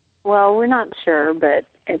 Well, we're not sure, but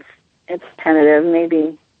it's tentative.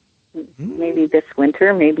 Maybe this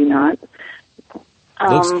winter, maybe not.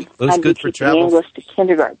 Looks I'd good be for teaching travel. English to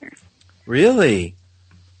kindergartners. Really?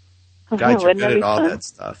 God, you're Wouldn't good that at be all fun? that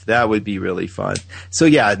stuff. That would be really fun. So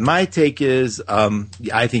yeah, my take is,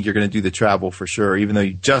 I think you're going to do the travel for sure, even though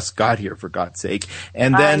you just got here, for God's sake.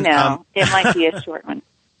 And then, I know. It might be a short one.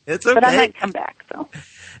 It's okay. But I might come back, so.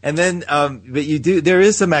 And then, but there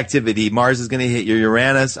is some activity. Mars is going to hit your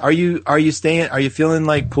Uranus. Are you feeling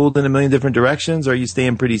like pulled in a million different directions, or are you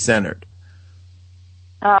staying pretty centered?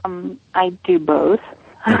 I do both.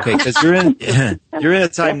 Okay, because you're in a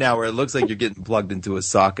time now where it looks like you're getting plugged into a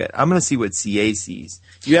socket. I'm going to see what CA sees.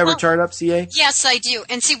 Do you ever chart up, CA? Yes, I do.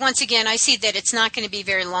 And see, once again, I see that it's not going to be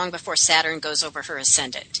very long before Saturn goes over her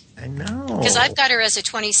ascendant. I know. Because I've got her as a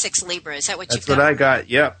 26 Libra. Is that what you've got? That's what I got,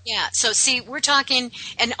 yep. Yeah, so see, we're talking,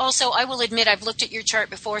 and also I will admit I've looked at your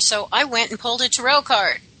chart before, so I went and pulled a tarot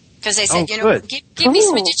card. Because they said, give me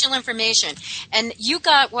some additional information. And you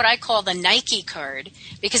got what I call the Nike card,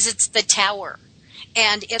 because it's the Tower.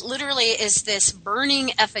 And it literally is this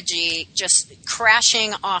burning effigy just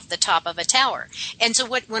crashing off the top of a tower. And so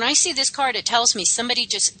when I see this card, it tells me somebody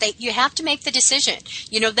you have to make the decision.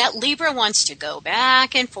 You know, that Libra wants to go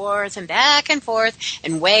back and forth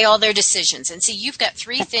and weigh all their decisions. And see, you've got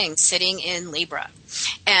 3 things sitting in Libra.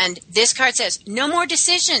 And this card says, no more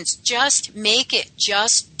decisions. Just make it.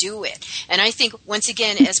 Just do it. And I think, once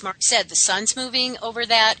again, as Mark said, the sun's moving over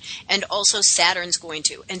that, and also Saturn's going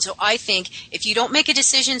to. And so I think if you don't make a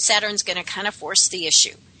decision, Saturn's going to kind of force the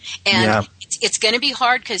issue. And it's going to be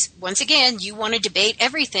hard because, once again, you want to debate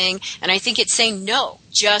everything. And I think it's saying, no,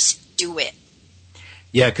 just do it.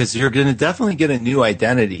 Yeah, because you're going to definitely get a new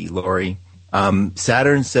identity, Lori.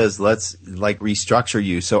 Saturn says, let's restructure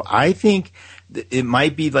you. So I think it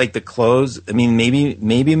might be like the close. I mean,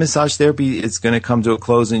 maybe massage therapy is going to come to a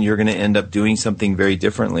close and you're going to end up doing something very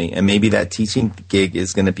differently. And maybe that teaching gig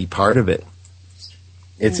is going to be part of it.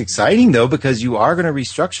 It's exciting, though, because you are going to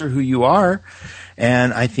restructure who you are.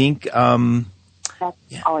 And I think that's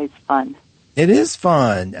always fun. It is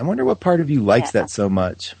fun. I wonder what part of you likes that so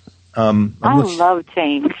much. I love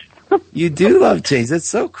change. You do love change. That's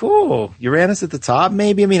so cool. Uranus at the top,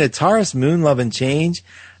 maybe. I mean, a Taurus moon loving change.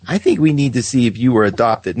 I think we need to see if you were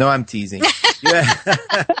adopted. No, I'm teasing.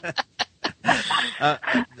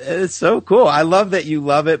 It's so cool. I love that you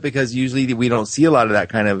love it, because usually we don't see a lot of that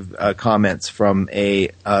kind of comments from a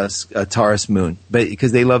Taurus moon, but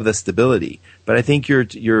because they love the stability. But I think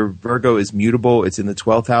your Virgo is mutable. It's in the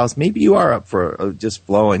 12th house. Maybe you are up for just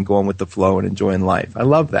flowing, going with the flow and enjoying life. I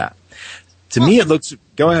love that. To me, it looks...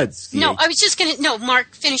 Go ahead, Steve. No, I was just going to... No,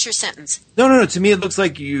 Mark, finish your sentence. No. To me, it looks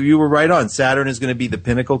like you were right on. Saturn is going to be the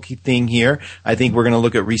pinnacle thing here. I think we're going to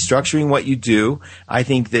look at restructuring what you do. I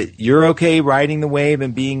think that you're okay riding the wave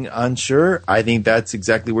and being unsure. I think that's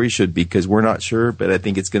exactly where you should be, because we're not sure, but I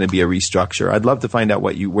think it's going to be a restructure. I'd love to find out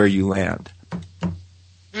where you land.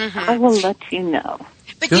 Mm-hmm. I will let you know.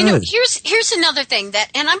 But Good. you know, here's another thing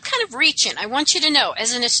and I'm kind of reaching. I want you to know,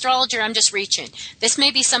 as an astrologer, I'm just reaching. This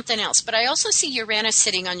may be something else, but I also see Uranus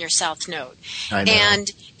sitting on your south node. I know.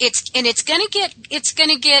 And it's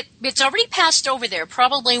already passed over there,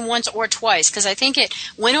 probably once or twice, because I think it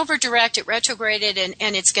went over direct, it retrograded,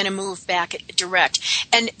 and it's going to move back direct.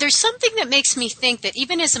 And there's something that makes me think that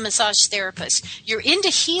even as a massage therapist, you're into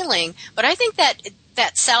healing, but I think that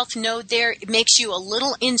that south node there, it makes you a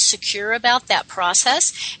little insecure about that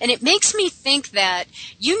process. And it makes me think that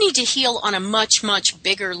you need to heal on a much, much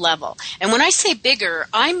bigger level. And when I say bigger,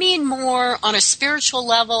 I mean more on a spiritual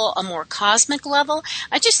level, a more cosmic level.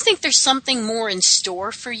 I just think there's something more in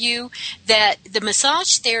store for you, that the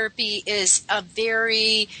massage therapy is a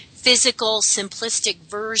very physical, simplistic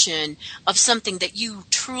version of something that you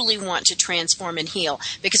truly want to transform and heal.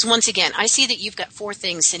 Because once again, I see that you've got 4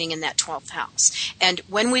 things sitting in that 12th house. And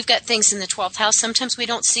when we've got things in the 12th house, sometimes we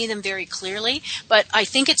don't see them very clearly. But I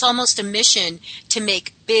think it's almost a mission to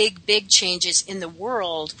make big, big changes in the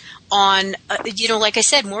world on, like I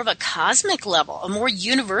said, more of a cosmic level, a more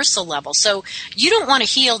universal level. So you don't want to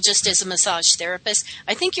heal just as a massage therapist.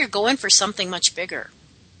 I think you're going for something much bigger.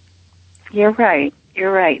 You're right.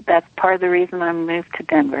 You're right. That's part of the reason I moved to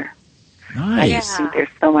Denver. Nice. I just think there's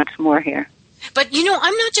so much more here. But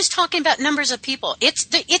I'm not just talking about numbers of people. It's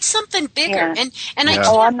something bigger. Yeah. And I can't.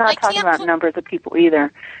 I'm not talking about numbers of people either.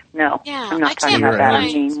 No, Yeah, I'm not talking about that. I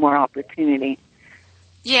mean more opportunity.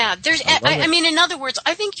 Yeah, I mean, in other words,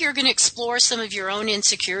 I think you're going to explore some of your own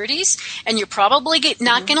insecurities, and you're probably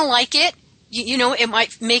not going to like it. It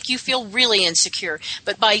might make you feel really insecure.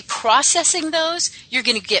 But by processing those, you're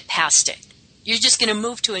going to get past it. You're just going to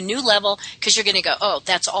move to a new level because you're going to go, oh,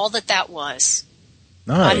 that's all that was.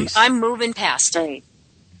 Nice. I'm moving past it.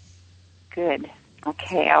 Good.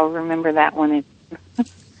 Okay, I'll remember that one.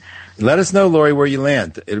 Let us know, Lori, where you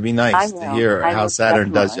land. It'll be nice I to will. hear I how will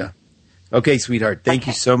Saturn does you. Okay, sweetheart. Thank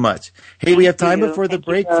you so much. Hey, we have time before the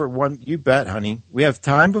break for one. You bet, honey. We have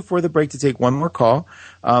time before the break to take one more call.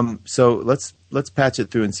 So let's patch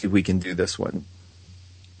it through and see if we can do this one.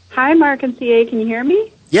 Hi, Mark and CA. Can you hear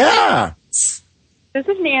me? Yeah. This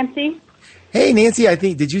is Nancy. Hey, Nancy.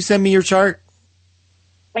 Did you send me your chart?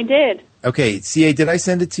 I did. Okay, CA, did I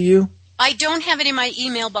send it to you? I don't have it in my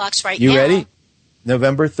email box right now. You ready?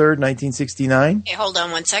 November 3rd, 1969. Okay, hold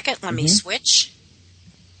on one second. Let me switch.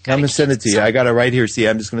 I'm going to send it to you. I got it right here. See,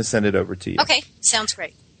 I'm just going to send it over to you. Okay, sounds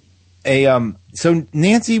great. So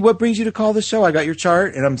Nancy, what brings you to call the show? I got your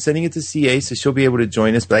chart, and I'm sending it to CA, so she'll be able to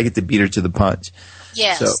join us, but I get to beat her to the punch.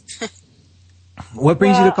 Yes. So, what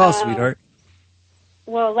brings you to call, sweetheart?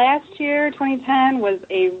 Well, last year, 2010, was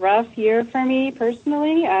a rough year for me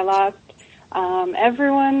personally. I lost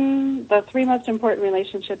the 3 most important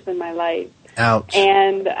relationships in my life. Ouch.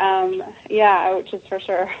 And, ouch is for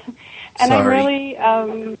sure. And Sorry. I'm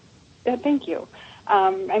really, thank you.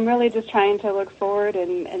 I'm really just trying to look forward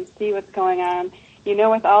and see what's going on.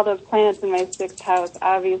 With all those planets in my 6th house,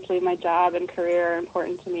 obviously my job and career are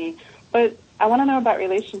important to me. But I want to know about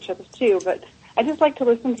relationships too. But I just like to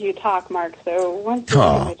listen to you talk, Mark. So once you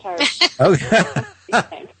get my chart.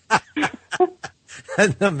 Okay.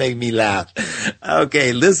 That make me laugh.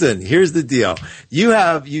 Okay, listen, here's the deal. You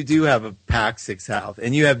do have a packed 6th house,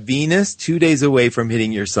 and you have Venus 2 days away from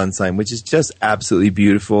hitting your sun sign, which is just absolutely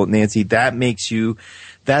beautiful. Nancy,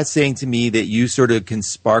 that's saying to me that you sort of can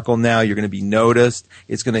sparkle now. You're going to be noticed.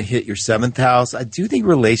 It's going to hit your 7th house. I do think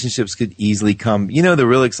relationships could easily come. The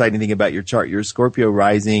real exciting thing about your chart, you're a Scorpio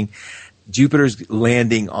rising. Jupiter's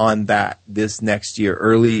landing on that this next year,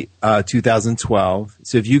 early 2012.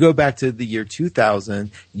 So if you go back to the year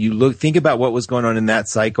 2000, think about what was going on in that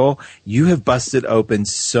cycle. You have busted open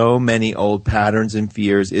so many old patterns and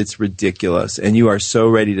fears. It's ridiculous. And you are so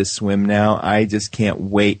ready to swim now. I just can't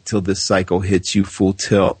wait till this cycle hits you full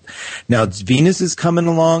tilt. Now, Venus is coming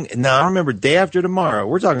along. Now, remember, day after tomorrow,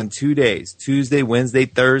 we're talking 2 days, Tuesday, Wednesday,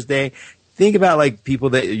 Thursday. Think about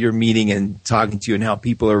people that you're meeting and talking to and how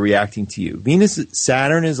people are reacting to you.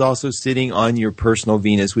 Saturn is also sitting on your personal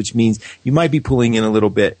Venus, which means you might be pulling in a little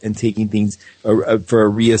bit and taking things for a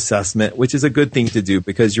reassessment, which is a good thing to do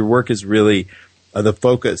because your work is really the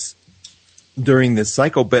focus during this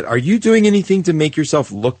cycle. But are you doing anything to make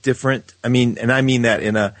yourself look different? I mean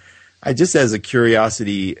that just as a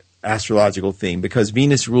curiosity astrological thing, because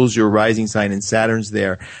Venus rules your rising sign and Saturn's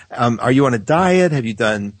there. Are you on a diet? Have you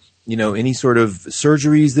done any sort of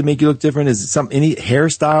surgeries that make you look different? Is it any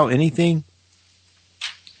hairstyle, anything?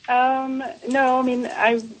 No, I mean,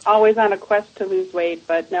 I'm always on a quest to lose weight,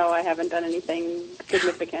 but no, I haven't done anything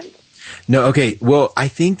significant. No, okay. Well, I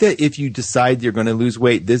think that if you decide you're going to lose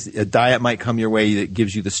weight, a diet might come your way that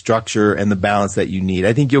gives you the structure and the balance that you need.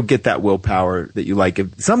 I think you'll get that willpower that you like.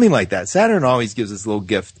 Something like that. Saturn always gives us a little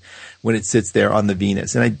gift when it sits there on the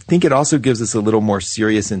Venus. And I think it also gives us a little more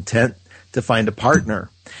serious intent to find a partner.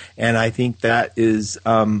 And I think that is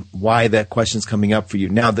why that question's coming up for you.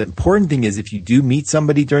 Now, the important thing is if you do meet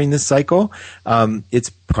somebody during this cycle, it's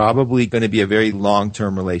probably going to be a very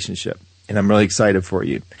long-term relationship. And I'm really excited for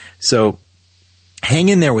you. So hang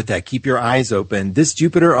in there with that. Keep your eyes open. This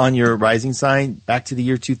Jupiter on your rising sign, back to the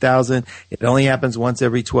year 2000, it only happens once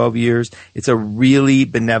every 12 years. It's a really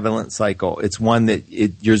benevolent cycle. It's one that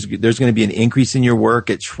there's going to be an increase in your work.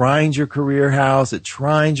 It trines your career house. It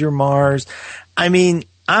trines your Mars. I mean,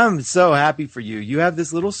 I'm so happy for you. You have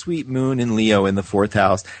this little sweet moon in Leo in the 4th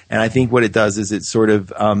house. And I think what it does is it sort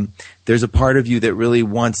of, there's a part of you that really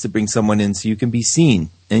wants to bring someone in so you can be seen.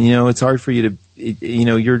 And, it's hard for you to,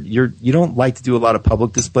 you don't like to do a lot of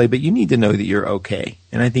public display, but you need to know that you're okay.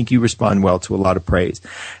 And I think you respond well to a lot of praise.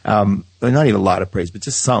 Not even a lot of praise, but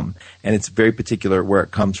just some. And it's very particular where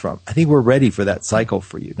it comes from. I think we're ready for that cycle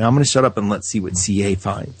for you. Now I'm going to shut up and let's see what CA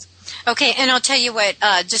finds. Okay. And I'll tell you what,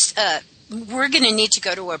 we're going to need to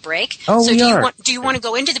go to a break. Oh, so do you want to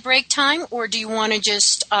go into the break time, or do you want to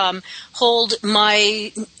just hold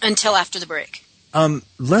until after the break?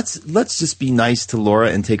 Let's just be nice to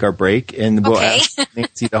Laura and take our break, and we'll ask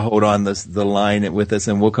Nancy to hold on the line with us,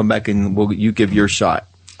 and we'll come back and you give your shot.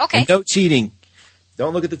 Okay. And no cheating.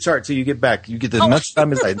 Don't look at the chart till you get back. You get as much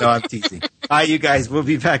time as I. No, I'm teasing. All right, you guys. We'll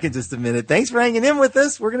be back in just a minute. Thanks for hanging in with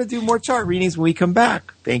us. We're going to do more chart readings when we come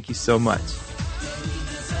back. Thank you so much.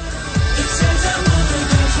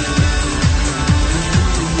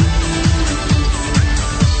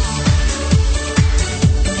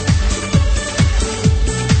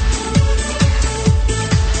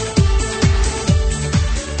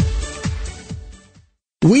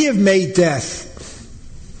 We have made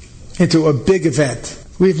death into a big event.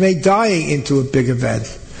 We've made dying into a big event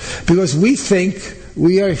because we think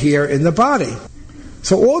we are here in the body.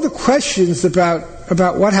 So all the questions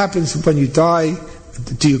about what happens when you die,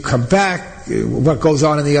 do you come back, what goes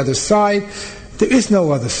on the other side, there is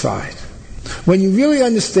no other side. When you really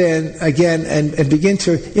understand, again, and begin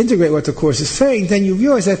to integrate what the Course is saying, then you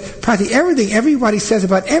realize that practically everything everybody says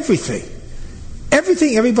about everything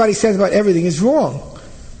is wrong.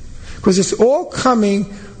 Because it's all coming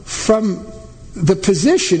from the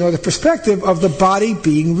position or the perspective of the body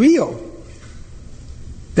being real.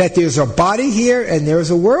 That there's a body here and there's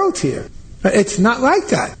a world here. It's not like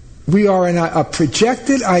that. We are in a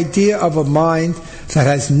projected idea of a mind that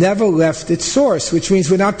has never left its source, which means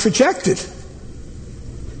we're not projected.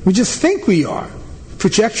 We just think we are.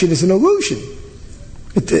 Projection is an illusion.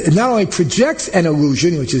 It not only projects an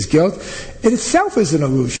illusion, which is guilt, it itself is an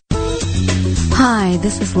illusion. Hi,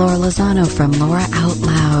 this is Laura Lozano from Laura Out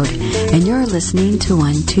Loud, and you're listening to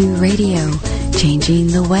 1-2 Radio, changing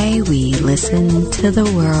the way we listen to the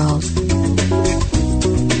world.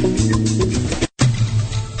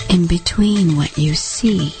 In between what you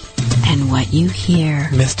see and what you hear.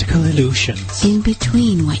 Mystical illusions. In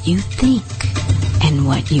between what you think and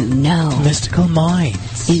what you know. Mystical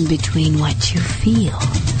minds. In between what you feel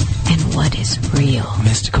and what is real.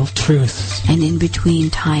 Mystical truths. And in between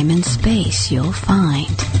time and space, you'll find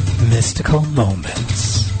mystical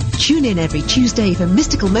moments. Tune in every Tuesday for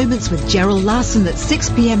Mystical Moments with Gerald Larson at 6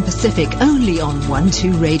 p.m. Pacific, only on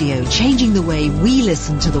 1-2 Radio, changing the way we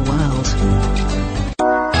listen to the world.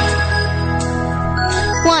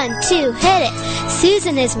 1, 2, hit it.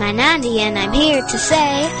 Susan is my nanny, and I'm here to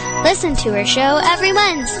say, listen to her show every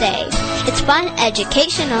Wednesday. It's fun,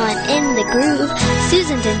 educational, and in the groove.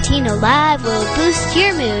 Susan Dentino Live will boost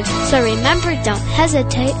your mood, so remember, don't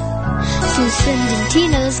hesitate. Susan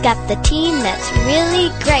Dentino's got the team that's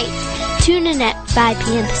really great. Tune in at 5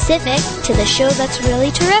 p.m. Pacific to the show that's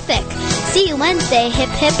really terrific. See you Wednesday, hip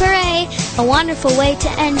hip hooray, a wonderful way to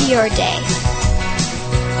end your day.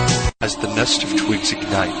 As the nest of twigs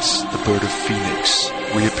ignites, the bird of phoenix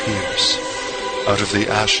reappears. Out of the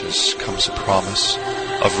ashes comes a promise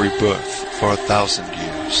of rebirth for 1,000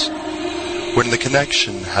 years. When the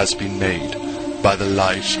connection has been made by the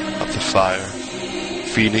light of the fire,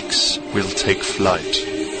 Phoenix will take flight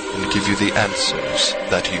and give you the answers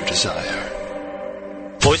that you desire.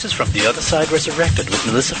 Voices from the Other Side Resurrected with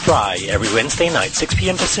Melissa Fry every Wednesday night, 6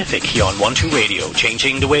 p.m. Pacific, here on 1-2 Radio,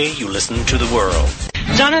 changing the way you listen to the world.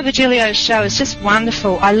 Donna Virgilio's show is just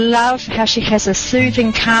wonderful. I love how she has a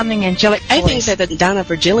soothing, calming, angelic voice. I think that the Donna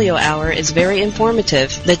Virgilio Hour is very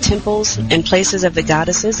informative. The temples and places of the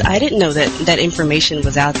goddesses, I didn't know that information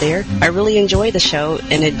was out there. I really enjoy the show,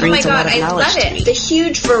 and it brings a lot of knowledge to me. The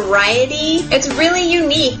huge variety, it's really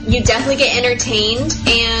unique. You definitely get entertained,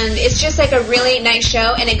 and it's just like a really nice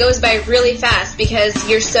show, and it goes by really fast because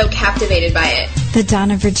you're so captivated by it. The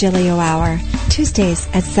Donna Virgilio Hour, Tuesdays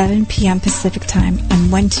at 7 p.m. Pacific Time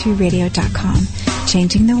on 12radio.com,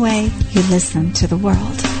 changing the way you listen to the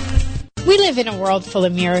world. We live in a world full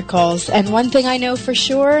of miracles, and one thing I know for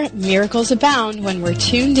sure, miracles abound when we're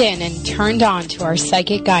tuned in and turned on to our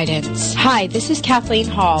psychic guidance. Hi, this is Kathleen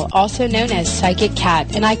Hall, also known as Psychic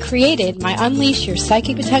Cat, and I created my Unleash Your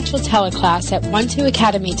Psychic Potential teleclass at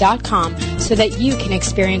 12academy.com so that you can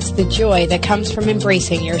experience the joy that comes from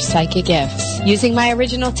embracing your psychic gifts. Using my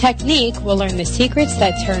original technique, we'll learn the secrets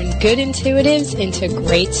that turn good intuitives into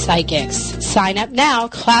great psychics. Sign up now.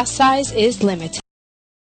 Class size is limited.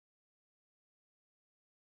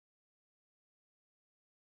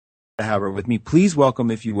 To have her with me. Please welcome,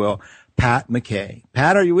 if you will, Pat McKay.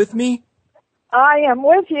 Pat, are you with me? I am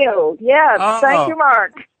with you. Yes. Thank you,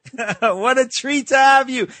 Mark. What a treat to have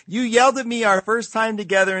you. You yelled at me our first time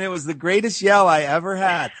together, and it was the greatest yell I ever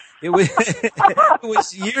had. It was, it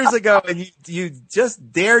was years ago, and you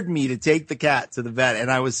just dared me to take the cat to the vet,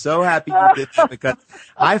 and I was so happy you did that because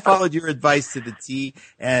I followed your advice to the T,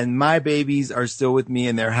 and my babies are still with me,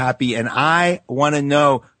 and they're happy, and I want to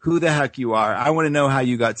know who the heck you are. I want to know how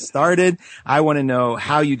you got started. I want to know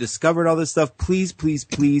how you discovered all this stuff. Please, please,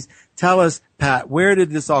 please tell us, Pat, where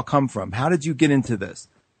did this all come from? How did you get into this?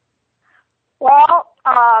 Well,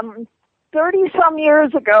 30-some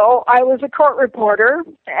years ago, I was a court reporter,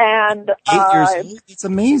 and 8 years old? It's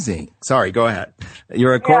amazing. Sorry, go ahead.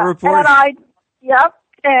 You're a court reporter?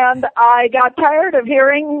 And I got tired of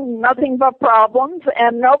hearing nothing but problems,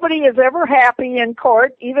 and nobody is ever happy in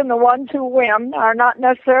court. Even the ones who win are not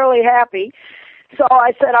necessarily happy. So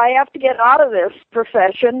I said, I have to get out of this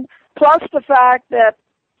profession, plus the fact that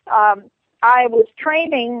I was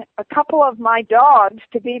training a couple of my dogs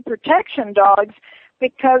to be protection dogs,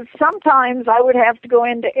 because sometimes I would have to go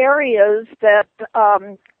into areas that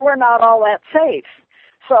were not all that safe.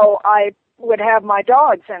 So I would have my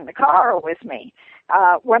dogs in the car with me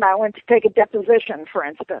when I went to take a deposition, for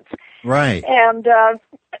instance. Right. And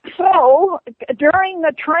so during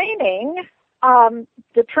the training,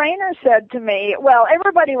 the trainer said to me, well,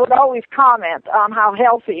 everybody would always comment on how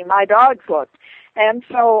healthy my dogs looked. And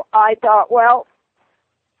so I thought, well,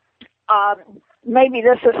 maybe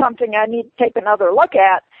this is something I need to take another look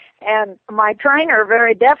at. And my trainer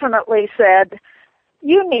very definitely said,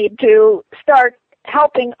 you need to start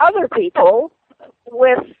helping other people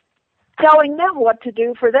with telling them what to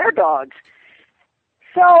do for their dogs.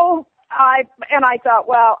 So I thought,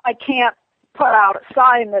 well, I can't put out a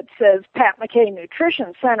sign that says Pat McKay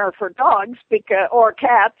Nutrition Center for dogs or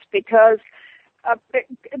cats because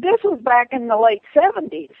this was back in the late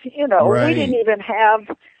 70s. You know, Right. We didn't even have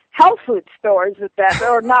health food stores at that,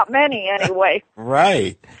 or not many anyway.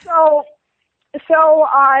 Right. So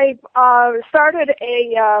I started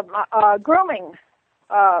a grooming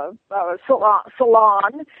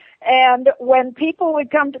salon, and when people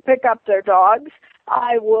would come to pick up their dogs,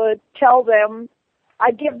 I would tell them,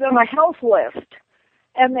 I'd give them a health list,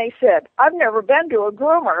 and they said, I've never been to a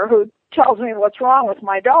groomer who tells me what's wrong with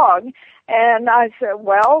my dog, and I said,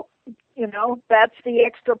 well, you know, that's the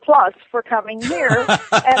extra plus for coming here.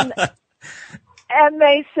 and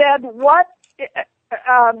they said, what?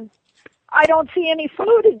 I don't see any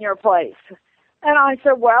food in your place. And I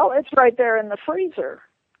said, well, it's right there in the freezer.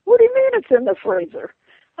 What do you mean it's in the freezer?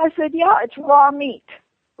 I said, yeah, it's raw meat,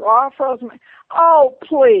 raw frozen meat. Oh,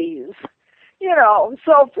 please. You know,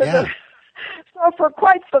 so for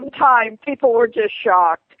quite some time, people were just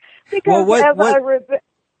shocked. Because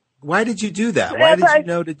why did you do that? Why did you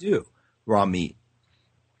know to do raw meat?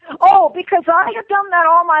 Oh, because I have done that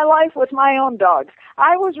all my life with my own dogs.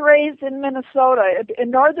 I was raised in Minnesota,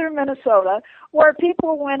 in northern Minnesota, where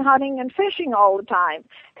people went hunting and fishing all the time.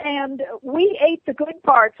 And we ate the good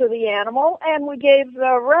parts of the animal, and we gave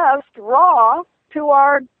the rest raw to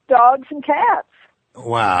our dogs and cats.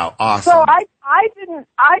 Wow, awesome. So I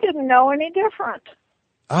didn't know any different.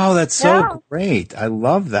 Oh, that's so great. I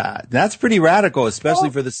love that. That's pretty radical, especially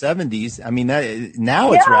for the 70s. I mean,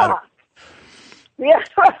 now it's radical. Yeah.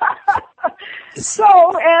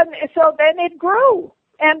 So then it grew,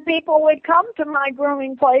 and people would come to my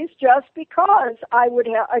grooming place just because I would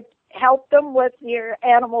help them with their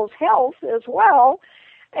animal's health as well,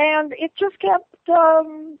 and it just kept,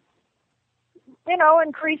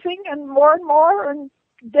 increasing and more, and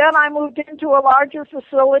then I moved into a larger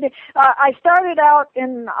facility. I started out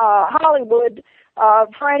in Hollywood.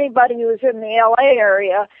 For anybody who's in the L.A.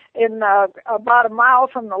 area, in about a mile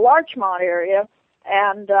from the Larchmont area,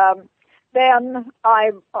 and then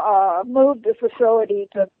I moved the facility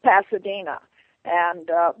to Pasadena, and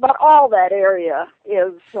but all that area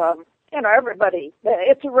is, everybody.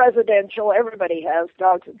 It's a residential. Everybody has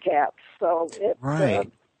dogs and cats, so it's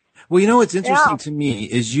right. Well, what's interesting to me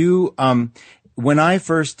is you. when I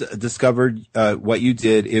first discovered what you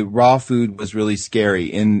did, raw food was really scary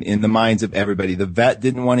in the minds of everybody. The vet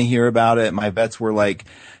didn't want to hear about it. My vets were like,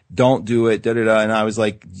 don't do it, da da da. And I was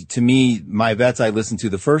like, to me, my vets I listened to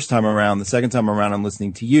the first time around. The second time around, I'm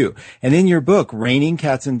listening to you. And in your book, Raining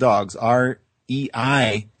Cats and Dogs,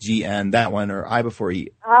 REIGN, that one, or I before E,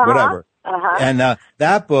 whatever. And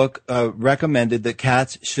that book recommended that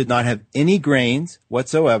cats should not have any grains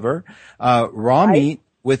whatsoever, raw meat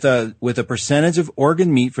with a percentage of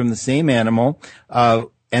organ meat from the same animal,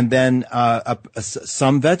 and then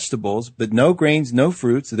some vegetables, but no grains, no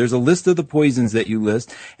fruits. There's a list of the poisons that you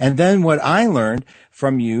list. And then what I learned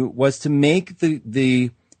from you was to make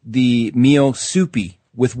the meal soupy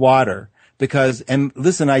with water. Because, and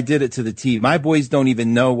listen, I did it to the T. My boys don't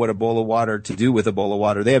even know what a bowl of water to do with a bowl of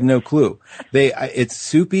water. They have no clue. It's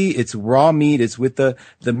soupy, it's raw meat, it's with the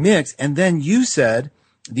mix. And then you said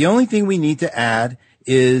the only thing we need to add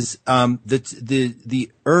is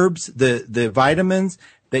the herbs, the vitamins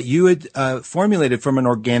that you had formulated from an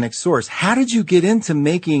organic source. How did you get into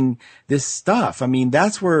making this stuff? I mean,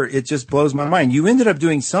 that's where it just blows my mind. You ended up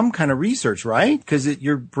doing some kind of research, right? Because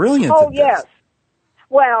you're brilliant at this. Yes.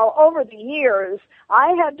 Well, over the years,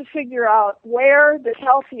 I had to figure out where the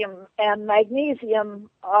calcium and magnesium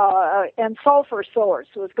and sulfur source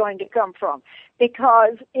was going to come from,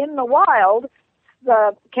 because in the wild,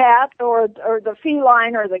 the cat or the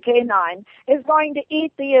feline or the canine is going to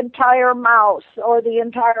eat the entire mouse or the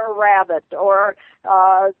entire rabbit or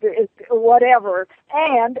whatever.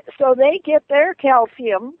 And so they get their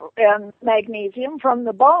calcium and magnesium from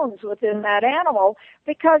the bones within that animal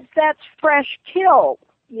because that's fresh kill,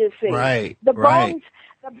 you see. Right, the bones,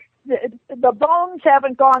 the bones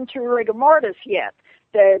haven't gone through rigor mortis yet.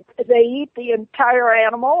 They eat the entire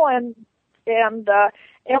animal and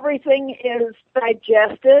everything is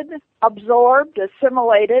digested, absorbed,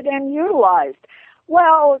 assimilated, and utilized.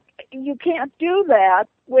 Well, you can't do that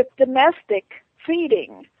with domestic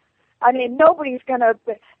feeding. I mean, nobody's going to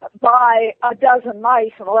buy a dozen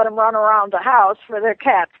mice and let them run around the house for their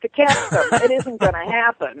cats to catch them. It isn't going to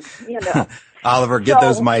happen, you know. Oliver, get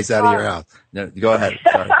those mice out of your house. No, go ahead.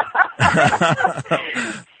 Sorry.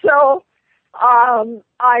 So, I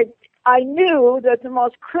knew that the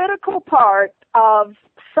most critical part of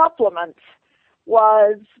supplements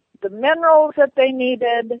was the minerals that they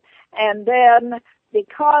needed, and then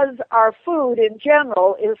because our food in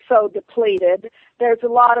general is so depleted, there's a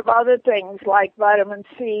lot of other things like vitamin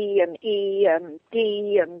C and E and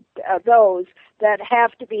D and those that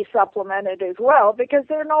have to be supplemented as well because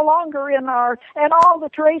they're no longer in our, and all the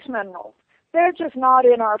trace minerals, they're just not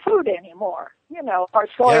in our food anymore. You know, our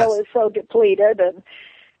soil is so depleted. And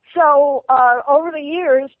so over the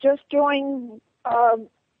years, just doing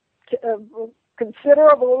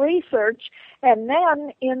considerable research, and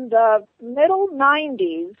then in the middle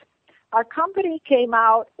 90s, a company came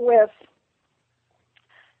out with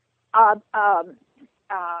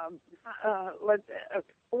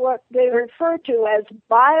what they refer to as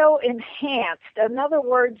bioenhanced. In other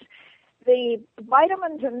words, the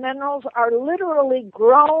vitamins and minerals are literally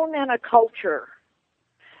grown in a culture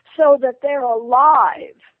so that they're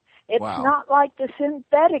alive. It's not like the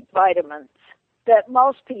synthetic vitamins that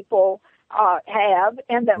most people have,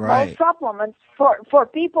 and that most supplements for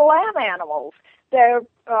people and animals, they're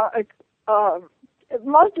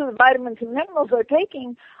most of the vitamins and minerals they're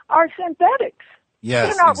taking are synthetics.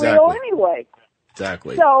 Yes, they're not real anyway.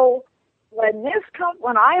 Exactly. So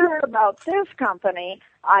when I heard about this company,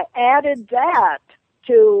 I added that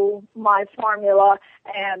to my formula,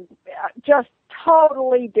 and just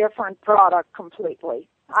totally different product completely.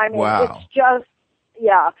 I mean, it's just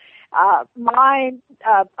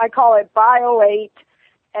I call it Bio-8,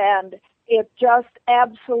 and it just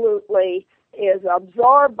absolutely is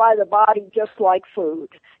absorbed by the body just like food.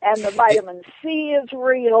 And the vitamin C is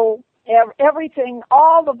real. Everything,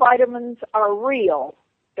 all the vitamins are real.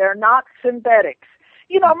 They're not synthetics.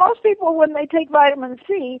 You know, most people, when they take vitamin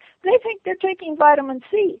C, they think they're taking vitamin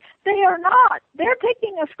C. They are not. They're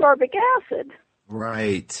taking ascorbic acid.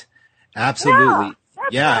 Right. Absolutely.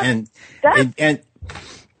 And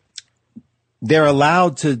they're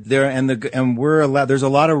allowed to and we're allowed. There's a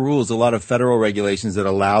lot of rules, a lot of federal regulations that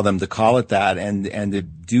allow them to call it that and to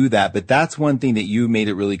do that. But that's one thing that you made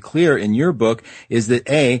it really clear in your book is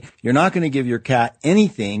that you're not going to give your cat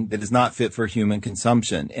anything that is not fit for human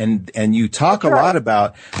consumption. And you talk a lot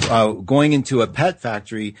about going into a pet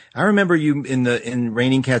factory. I remember you in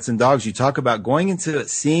Raining Cats and Dogs, you talk about going into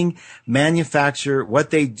seeing manufacture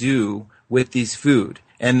what they do with these food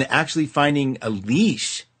and actually finding a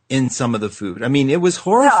leash in some of the food. I mean, it was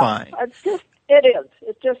horrifying. Yeah, It is.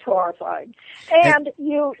 It's just horrifying. And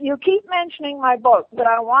you keep mentioning my book, but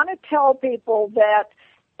I want to tell people that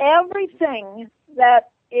everything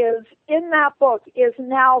that is in that book is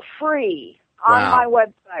now free on my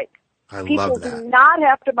website. People love that. do not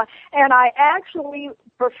have to buy. And I actually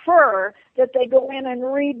prefer that they go in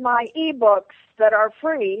and read my ebooks that are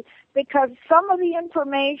free, because some of the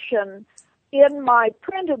information in my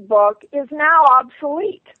printed book is now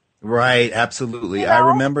obsolete. Right, absolutely. You know, I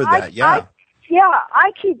remember that,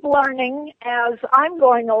 I keep learning as I'm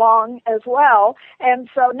going along as well. And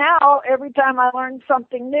so now every time I learn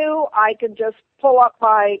something new, I can just pull up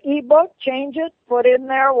my ebook, change it, put in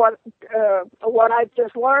there what I've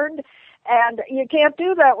just learned. And you can't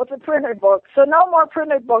do that with a printed book. So no more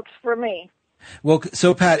printed books for me. Well,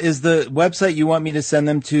 so Pat, is the website you want me to send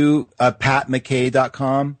them to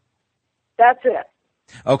patmckay.com? That's it.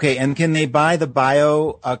 Okay, and can they buy the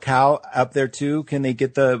Bio Cow up there too? Can they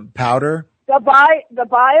get the powder? The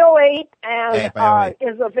Bio 8 and Bio 8.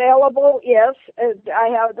 Is available. Yes,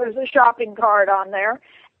 there's a shopping cart on there.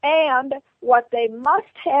 And what they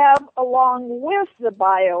must have along with the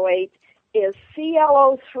Bio 8 is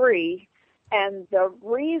CLO3, and the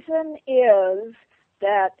reason is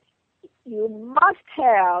that you must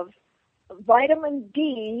have vitamin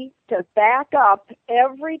D to back up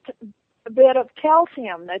every bit of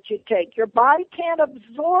calcium that you take. Your body can't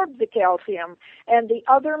absorb the calcium and the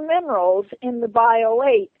other minerals in the Bio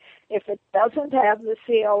 8 if it doesn't have the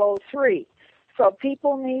CLO3. So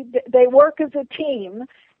people they work as a team,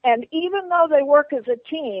 and even though they work as a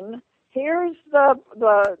team, here's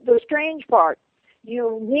the strange part.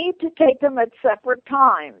 You need to take them at separate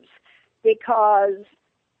times, because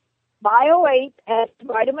Bio 8 has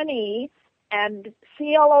vitamin E and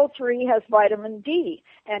CLO3 has vitamin D.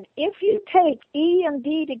 And if you take E and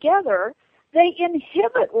D together, they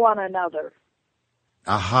inhibit one another.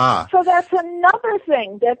 Aha. So that's another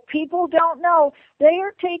thing that people don't know. They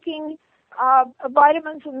are taking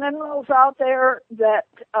vitamins and minerals out there that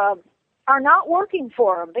are not working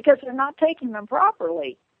for them because they're not taking them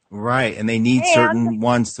properly. Right, and they need certain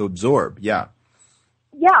ones to absorb, yeah.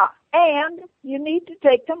 Yeah, and you need to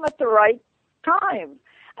take them at the right time.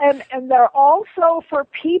 And they're also for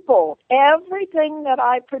people. Everything that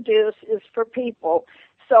I produce is for people.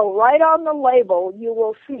 So right on the label, you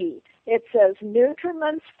will see it says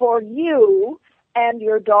nutriments for you and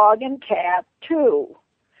your dog and cat too.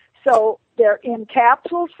 So they're in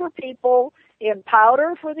capsules for people, in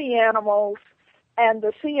powder for the animals, and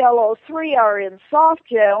the CLO3 are in soft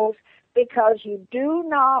gels, because you do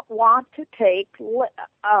not want to take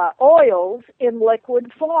oils in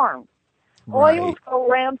liquid form. Right. Oils go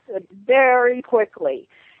rancid very quickly,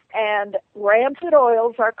 and rancid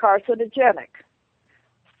oils are carcinogenic.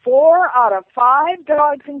 4 out of 5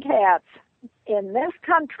 dogs and cats in this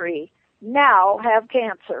country now have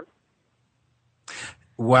cancer.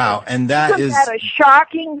 Wow, and that Isn't that a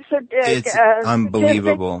shocking it's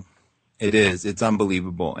unbelievable. It is. It's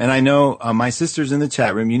unbelievable. And I know my sister's in the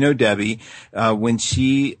chat room. You know Debbie. When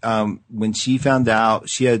she found out,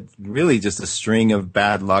 she had really just a string of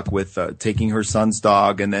bad luck with taking her son's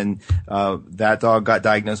dog, and then that dog got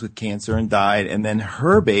diagnosed with cancer and died. And then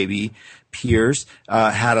her baby, Pierce,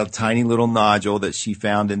 had a tiny little nodule that she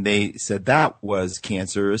found, and they said that was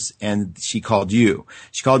cancerous. And she called you.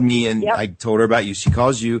 She called me, and I told her about you. She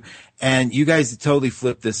calls you. And you guys totally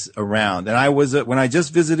flipped this around. And I was, when I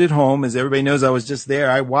just visited home, as everybody knows, I was just there.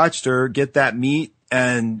 I watched her get that meat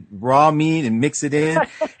and raw meat and mix it in.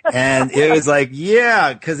 And it was like,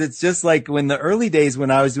 yeah, cause it's just like when the early days when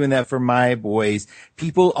I was doing that for my boys,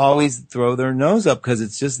 people always throw their nose up cause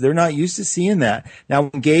it's just, they're not used to seeing that. Now,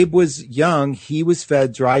 when Gabe was young, he was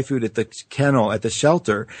fed dry food at the kennel, at the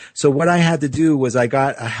shelter. So what I had to do was I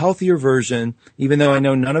got a healthier version, even though I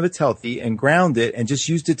know none of it's healthy, and ground it and just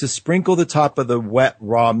used it to sprinkle the top of the wet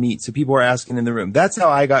raw meat. So people were asking in the room. That's how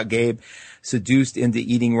I got Gabe seduced into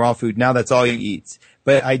eating raw food. Now that's all he eats.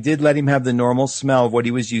 But I did let him have the normal smell of what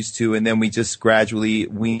he was used to, and then we just gradually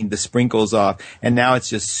weaned the sprinkles off. And now it's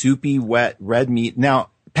just soupy, wet, red meat. Now,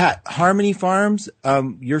 Pat, Harmony Farms,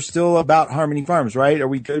 you're still about Harmony Farms, right? Are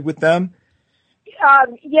we good with them?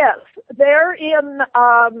 Yes. They're in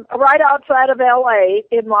right outside of L.A.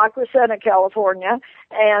 in La Crescenta, California,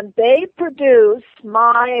 and they produce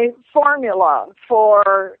my formula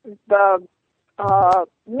for the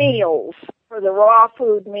meals, for the raw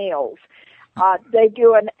food meals. They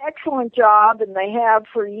do an excellent job, and they have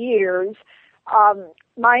for years.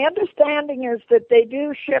 My understanding is that they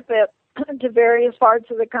do ship it to various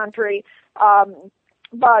parts of the country,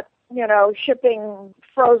 but, you know, shipping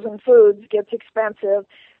frozen foods gets expensive.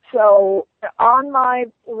 So on my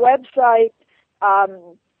website,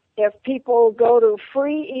 if people go to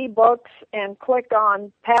free ebooks and click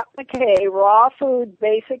on Pat McKay Raw Food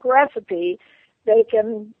Basic Recipe, they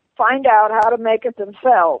can find out how to make it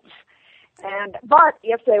themselves. But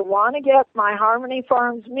if they want to get my Harmony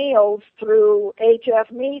Farms meals through HF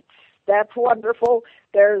Meats, that's wonderful.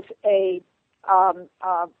 There's a on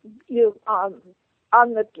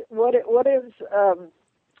the what is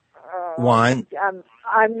wine.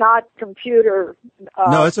 I'm not computer.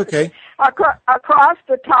 No, it's okay. Across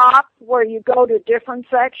the top, where you go to different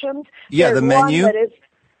sections. Yeah, the menu. One that is,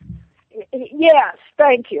 yes,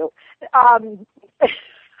 thank you.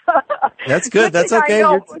 That's good. That's okay.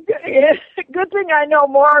 Good thing I know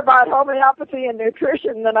more about homeopathy and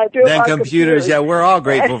nutrition than I do about computers. Yeah, we're all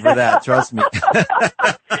grateful for that. Trust me.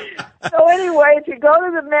 So anyway, if you go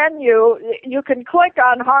to the menu, you can click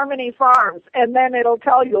on Harmony Farms, and then it'll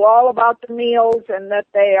tell you all about the meals and that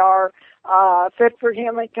they are fit for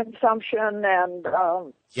human consumption. And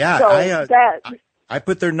I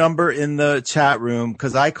put their number in the chat room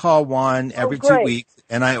because I call Juan every 2 weeks,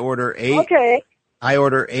 and I order 8. Okay. I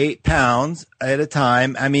order 8 pounds at a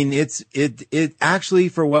time. I mean, it actually,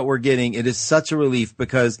 for what we're getting, it is such a relief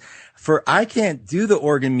because I can't do the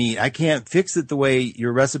organ meat. I can't fix it the way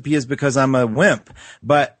your recipe is because I'm a wimp.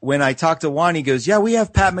 But when I talk to Juan, he goes, yeah, we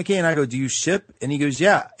have Pat McKay. And I go, do you ship? And he goes,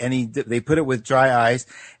 yeah. And they put it with dry ice.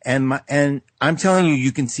 And I'm telling you,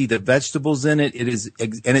 you can see the vegetables in it. And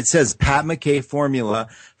it says Pat McKay formula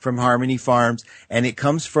from Harmony Farms, and it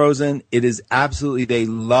comes frozen. It is absolutely, they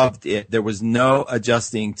loved it. There was no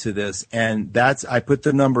adjusting to this. And I put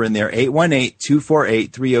the number in there,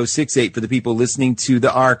 818-248-3068 for the people listening to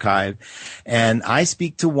the archive. And I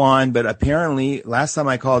speak to Juan, but apparently last time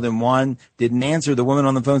I called him, Juan didn't answer. The woman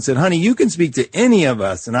on the phone said, honey, you can speak to any of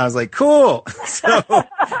us. And I was like, cool. So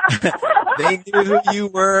they knew who you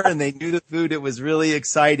were and they knew the food. It was really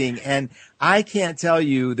exciting. And I can't tell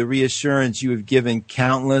you the reassurance you have given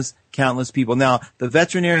countless people. Now, the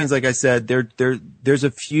veterinarians, like I said, there's a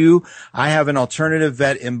few. I have an alternative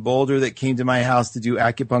vet in Boulder that came to my house to do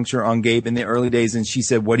acupuncture on Gabe in the early days, and she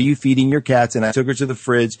said, what are you feeding your cats? And I took her to the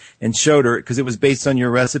fridge and showed her because it was based on your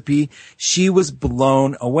recipe. She was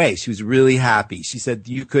blown away. She was really happy. She said,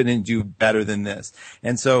 you couldn't do better than this.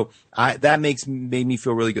 And so that made me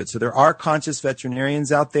feel really good. So there are conscious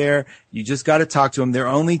veterinarians out there. You just got to talk to them. They're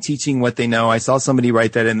only teaching what they know. I saw somebody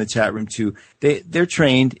write that in the chat room too. They're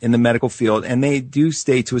trained in the medical field and they do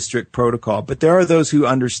stay to a strict protocol. But there are those who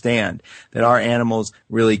understand that our animals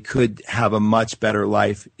really could have a much better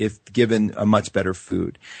life if given a much better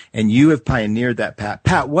food. And you have pioneered that, Pat.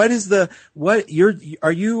 Pat,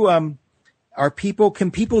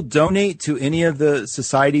 can people donate to any of the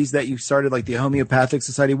societies that you started, like the Homeopathic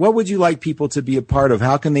Society? What would you like people to be a part of?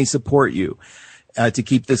 How can they support you to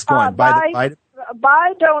keep this going?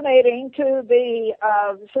 By donating to the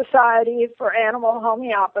Society for Animal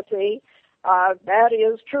Homeopathy, that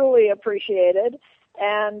is truly appreciated,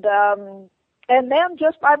 and then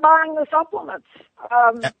just by buying the supplements,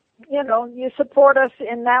 you support us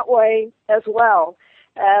in that way as well.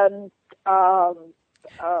 And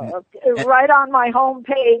right on my home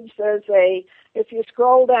page, if you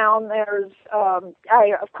scroll down, there's,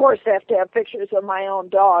 I of course have to have pictures of my own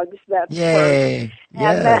dogs. That's yay!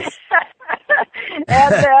 Yes.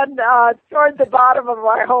 And then toward the bottom of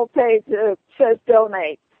our whole page it says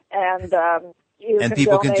donate, and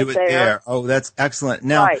people can do it there. Oh, that's excellent.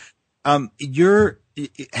 Now, right.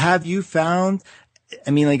 Have you found?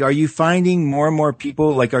 I mean, like, are you finding more and more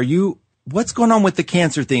people? Like, what's going on with the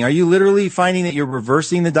cancer thing? Are you literally finding that you're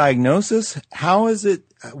reversing the diagnosis? How is it?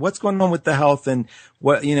 What's going on with the health and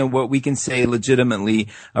what we can say legitimately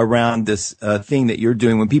around this thing that you're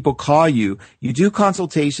doing? When people call you do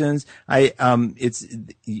consultations.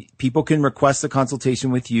 People can request a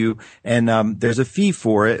consultation with you, and there's a fee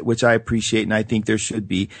for it, which I appreciate, and I think there should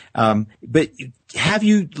be. But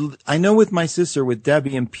I know with my sister, with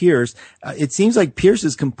Debbie and Pierce, it seems like Pierce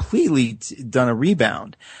has completely done a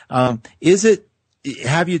rebound.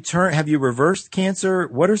 Have you reversed cancer?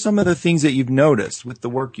 What are some of the things that you've noticed with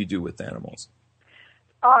the work you do with animals?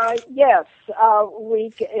 Yes,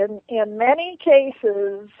 we in many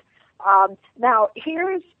cases. Now,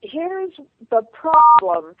 here's the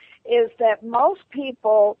problem: is that most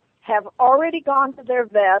people have already gone to their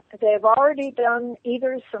vet. They've already done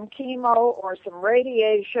either some chemo or some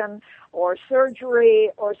radiation or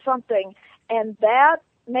surgery or something, and that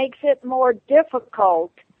makes it more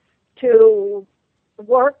difficult to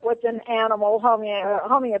work with an animal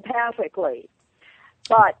homeopathically.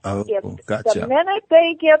 But gotcha. the minute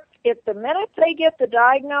they get the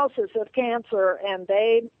diagnosis of cancer and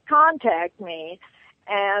they contact me,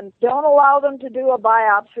 and don't allow them to do a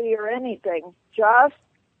biopsy or anything, just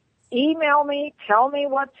email me, tell me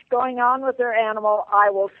what's going on with their animal. I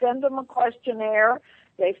will send them a questionnaire.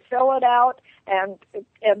 They fill it out, and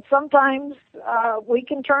sometimes we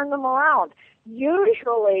can turn them around.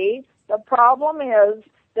 Usually, the problem is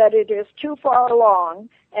that it is too far along,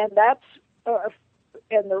 and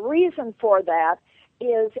and the reason for that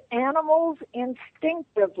is animals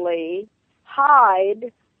instinctively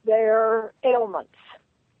hide their ailments.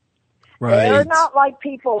 Right. They're not like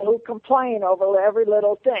people who complain over every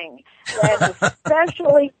little thing, and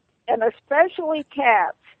especially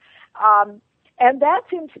cats. And that's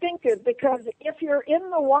instinctive, because if you're in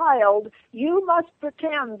the wild, you must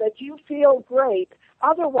pretend that you feel great.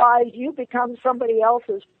 Otherwise, you become somebody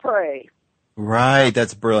else's prey. Right.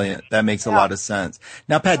 That's brilliant. That makes a lot of sense.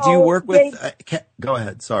 Now, Pat, do you work with... go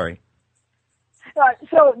ahead. Sorry.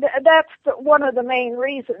 That's one of the main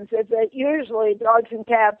reasons, is that usually dogs and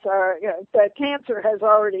cats are, the cancer has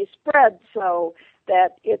already spread, so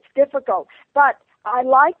that it's difficult. But I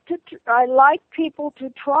like people to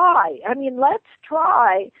try. I mean, let's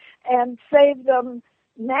try and save them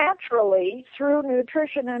naturally through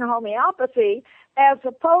nutrition and homeopathy, as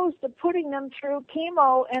opposed to putting them through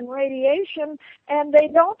chemo and radiation, and they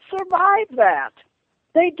don't survive that.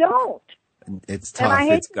 They don't. It's tough. And I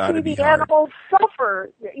hate It's got to be the hard. animals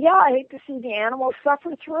suffer. Yeah, I hate to see the animals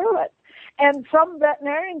suffer through it. And some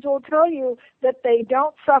veterinarians will tell you that they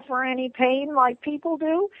don't suffer any pain like people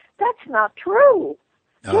do. That's not true.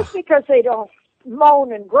 Just because they don't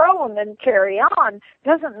moan and groan and carry on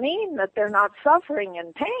doesn't mean that they're not suffering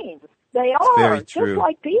in pain. They are, very true. just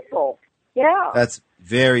like people. Yeah. That's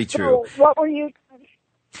very true. So what were you...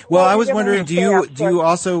 Well, I was wondering, do you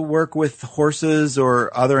also work with horses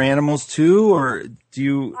or other animals too, or do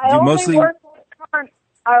you mostly?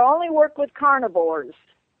 I only work with carnivores,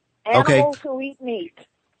 animals who eat meat.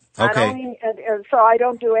 Okay. So I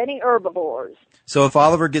don't do any herbivores. So if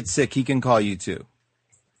Oliver gets sick, he can call you too,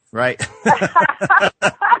 right?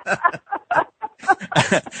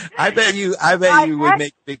 I bet you would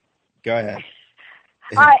make big. Go ahead.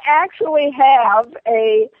 I actually have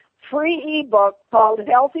a free ebook called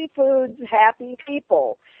Healthy Foods, Happy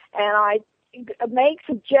People, and I make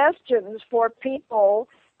suggestions for people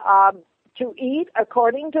to eat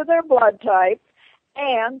according to their blood type,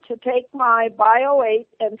 and to take my Bio-8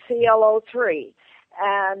 and CLO3.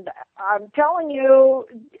 And I'm telling you,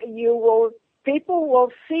 people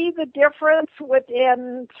will see the difference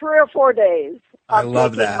within 3 or 4 days of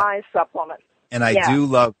taking my supplement. And I do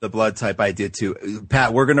love the blood type. I did too.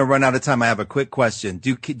 Pat, we're going to run out of time. I have a quick question.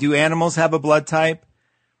 Do animals have a blood type?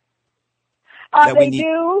 They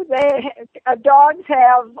do. Dogs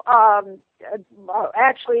have,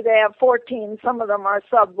 actually they have 14. Some of them are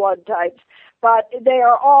sub-blood types, but they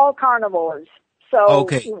are all carnivores. So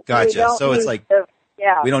okay, gotcha. So it's like,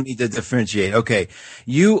 we don't need to differentiate. Okay.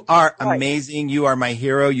 You are amazing. You are my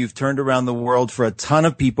hero. You've turned around the world for a ton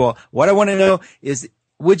of people. What I want to know is,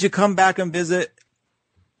 would you come back and visit?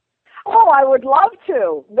 Oh, I would love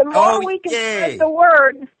to. The more we can spread the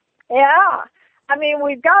word. Yeah. I mean,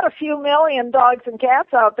 we've got a few million dogs and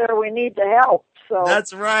cats out there we need to help. So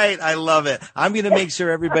that's right. I love it. I'm going to make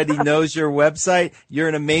sure everybody knows your website. You're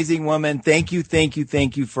an amazing woman. Thank you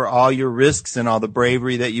for all your risks and all the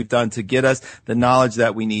bravery that you've done to get us the knowledge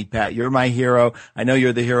that we need, Pat. You're my hero. I know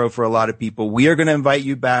you're the hero for a lot of people. We are going to invite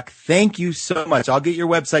you back. Thank you so much. I'll get your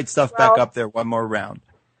website stuff back up there one more round.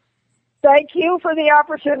 Thank you for the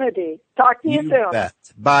opportunity. Talk to you soon. Bet.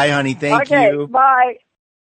 Bye, honey. Thank you. Okay, bye.